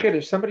Samai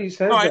Chiddush. Somebody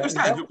says no, that. I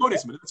understand. You're quoting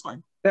somebody. That's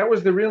fine. That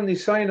was the real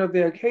nisayon of the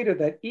Akedah,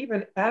 that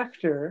even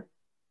after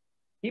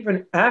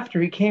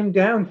he came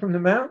down from the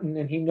mountain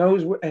and he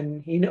knows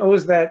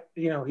that,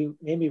 he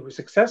maybe was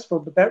successful,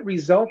 but that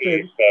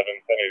resulted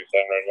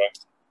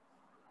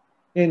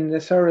in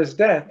Sarah's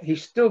death. He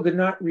still did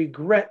not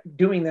regret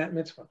doing that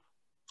mitzvah.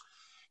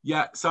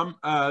 Yeah,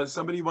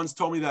 somebody once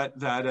told me that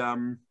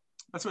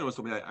that's what once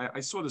told me.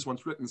 I saw this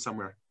once written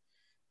somewhere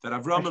that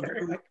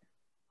Avraham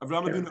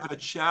Avinu had a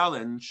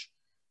challenge.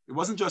 It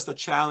wasn't just a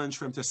challenge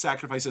for him to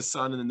sacrifice his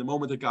son, and in the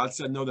moment that God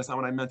said, no, that's not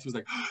what I meant, he was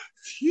like,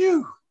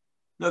 phew.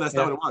 No, that's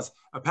not what it was.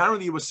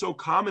 Apparently, it was so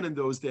common in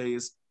those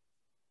days.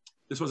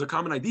 This was a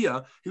common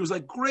idea. He was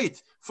like,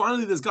 great,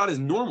 finally this God is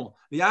normal.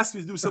 He asked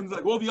me to do something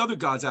like all the other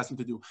gods asked me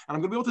to do, and I'm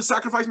going to be able to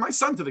sacrifice my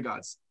son to the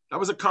gods. That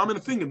was a common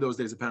thing in those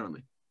days,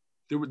 apparently.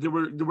 There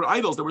were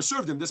idols that were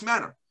served in this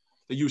manner,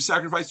 that you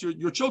sacrifice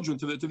your children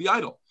to the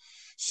idol.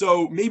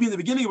 So maybe in the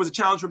beginning it was a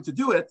challenge for him to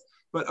do it,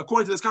 but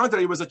according to this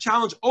commentary, it was a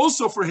challenge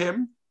also for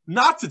him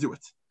not to do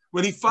it.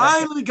 When he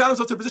finally got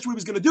himself to a position where he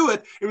was going to do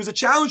it, it was a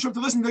challenge for him to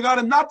listen to God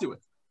and not do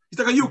it. He's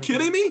like, are you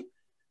kidding me?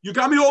 You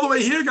got me all the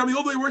way here, got me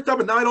all the way worked up,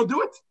 and now I don't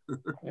do it?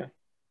 Yeah,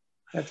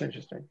 that's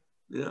interesting.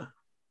 Yeah.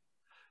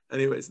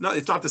 Anyways, no,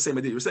 it's not the same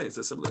idea you're saying. It's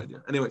a similar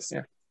idea. Anyways,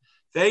 yeah.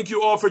 Thank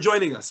you all for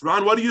joining us.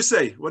 Ron, what do you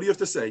say? What do you have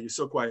to say? You're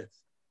so quiet.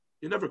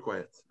 You're never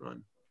quiet,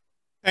 Ron.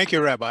 Thank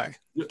you, Rabbi.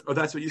 Oh,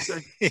 that's what you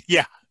say?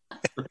 Yeah.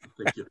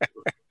 Thank you.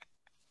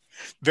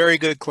 Very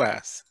good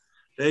class.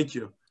 Thank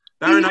you.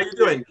 Baron, how you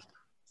doing?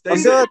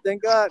 I'm good,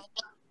 thank God.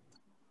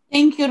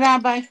 Thank you,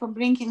 Rabbi, for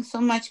bringing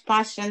so much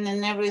passion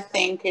and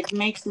everything. It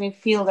makes me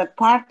feel a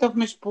part of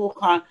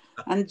Mishpucha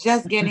and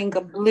just getting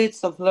a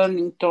blitz of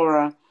learning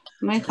Torah.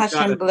 May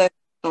Hashem bless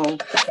you all.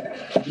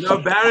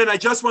 Baron, I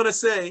just want to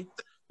say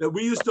that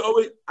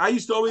I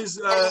used to always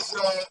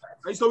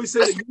say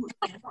that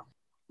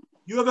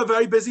you have a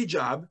very busy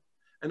job,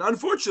 and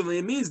unfortunately,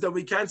 it means that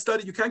we can't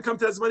study. You can't come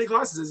to as many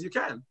classes as you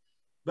can.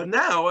 But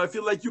now I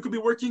feel like you could be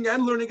working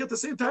and learning at the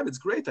same time. It's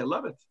great. I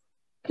love it.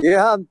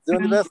 Yeah, I'm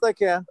doing the best I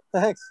can.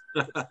 Thanks.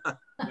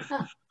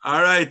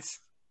 All right.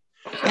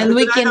 And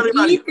we can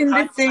eat in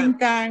the same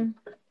time.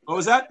 What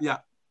was that? Yeah.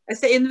 I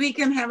say, and we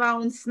can have our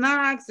own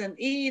snacks and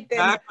eat. And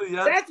exactly,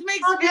 yeah. That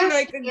makes me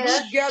like a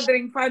good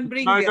gathering, fun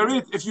bringing.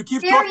 Marguerite, if you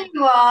keep there talking,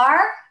 you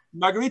are.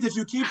 Marguerite, if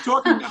you keep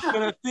talking,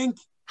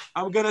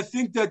 I'm gonna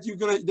think that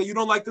you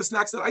don't like the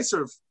snacks that I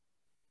serve.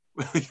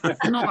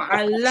 No,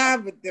 I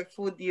love the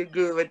food you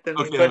do with me.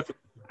 Okay, but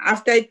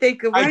after I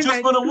take a I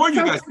just want to warn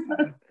you guys.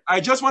 I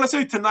just want to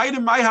say tonight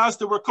in my house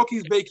there were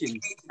cookies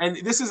baking, and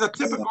this is a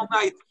typical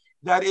night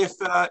that if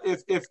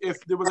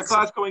there was a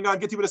class going on,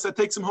 get you to say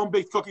take some home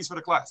baked cookies for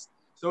the class.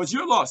 So it's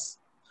your loss.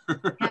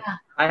 Yeah,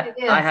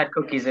 I had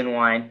cookies and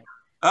wine.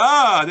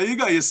 Ah, there you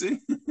go. You see.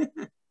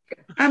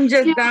 I'm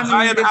just dumb.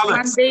 One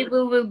Alex. day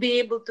we will be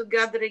able to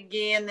gather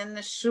again in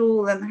the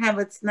shul and have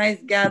a nice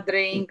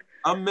gathering.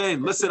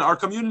 Amen. Listen, our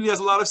community has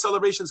a lot of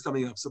celebrations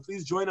coming up, so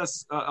please join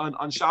us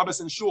on Shabbos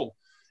and shul.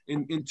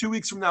 In 2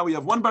 weeks from now, we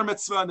have one bar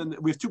mitzvah, and then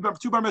we have two bar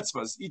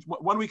mitzvahs, each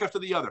 1 week after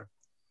the other.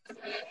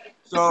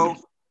 So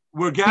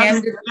we're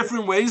gathering in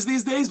different ways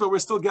these days, but we're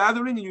still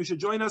gathering, and you should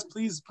join us.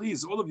 Please,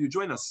 all of you,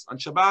 join us on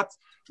Shabbat.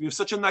 We have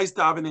such a nice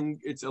davening.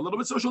 It's a little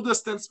bit social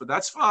distance, but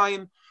that's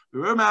fine.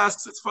 We wear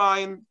masks. It's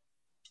fine.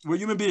 We're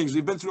human beings.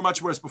 We've been through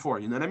much worse before.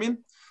 You know what I mean?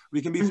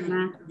 We can be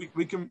through,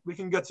 we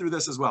can get through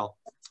this as well.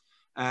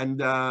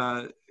 And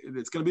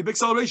it's going to be big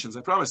celebrations,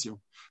 I promise you.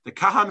 The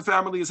Kahan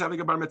family is having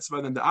a bar mitzvah,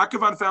 and then the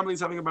Akavan family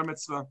is having a bar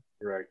mitzvah.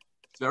 Right.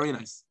 It's very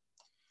nice.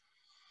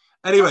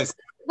 Anyways.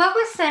 What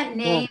was that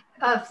name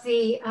of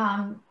the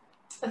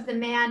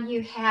man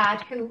you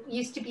had who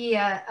used to be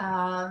a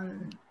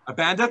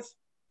bandit?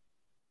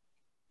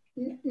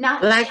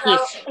 Not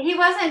Lakish. He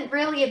wasn't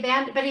really a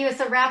bandit, but he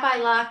was a Rabbi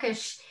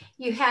Lakish.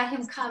 You had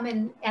him come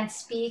and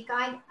speak.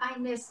 I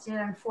missed it,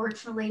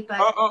 unfortunately, but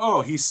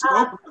he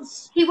spoke.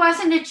 He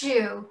wasn't a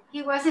Jew.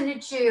 He wasn't a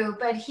Jew,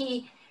 but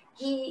he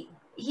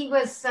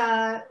was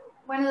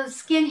one of the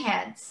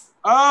skinheads.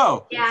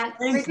 Oh, yeah.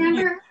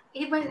 Remember,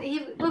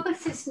 what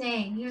was his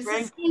name? He was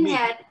a skinhead.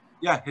 Mink.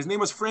 Yeah, his name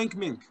was Frank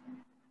Mink.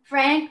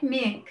 Frank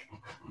Mink.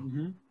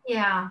 Mm-hmm.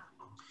 Yeah.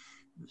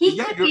 He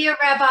could be a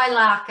Rabbi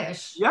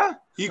Lakish. Yeah,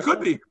 he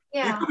could be.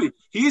 Yeah. He could be.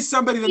 He's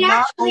somebody that He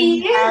not actually only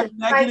had is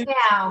negative right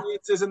now.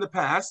 experiences in the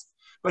past,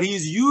 but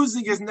he's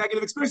using his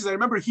negative experiences. I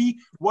remember he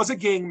was a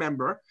gang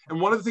member, and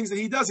one of the things that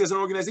he does, he has an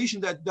organization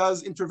that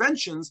does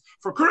interventions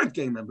for current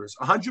gang members.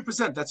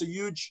 100%. That's a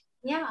huge.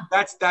 Yeah.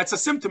 That's a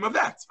symptom of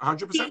that.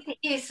 100%.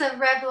 He's a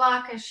Reb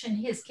Lakish in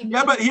his community.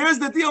 Yeah, but here's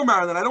the deal,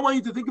 Marilyn. I don't want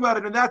you to think about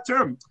it in that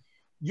term.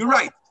 You're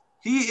right.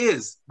 He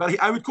is, but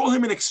I would call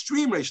him an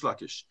extreme Reish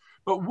Lakish.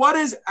 But what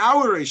is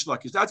our Reish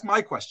Lakish? That's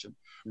my question.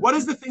 What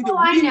is the thing that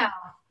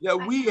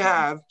we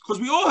have? Because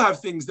we all have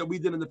things that we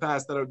did in the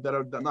past that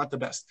are not the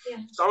best. Yeah.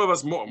 Some of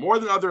us more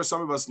than others.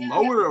 Some of us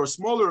lower or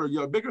smaller,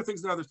 bigger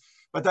things than others.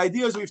 But the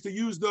idea is we have to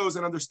use those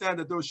and understand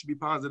that those should be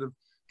positive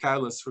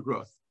catalysts for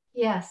growth.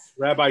 Yes.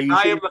 Rabbi, you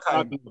shouldn't be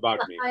talking about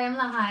me.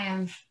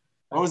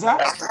 What was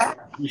that?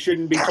 You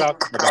shouldn't be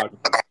talking about me.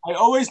 I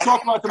always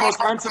talk about the most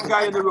handsome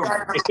guy in the room.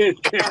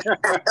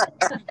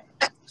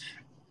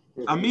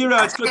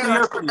 Amira, it's good to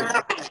hear from you.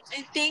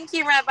 Thank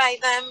you, Rabbi.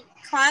 The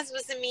class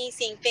was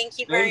amazing. Thank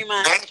you very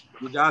much.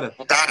 You got it.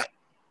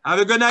 Have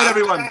a good night,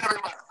 everyone.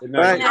 Good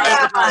night.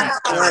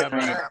 Good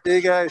night. See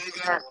you guys.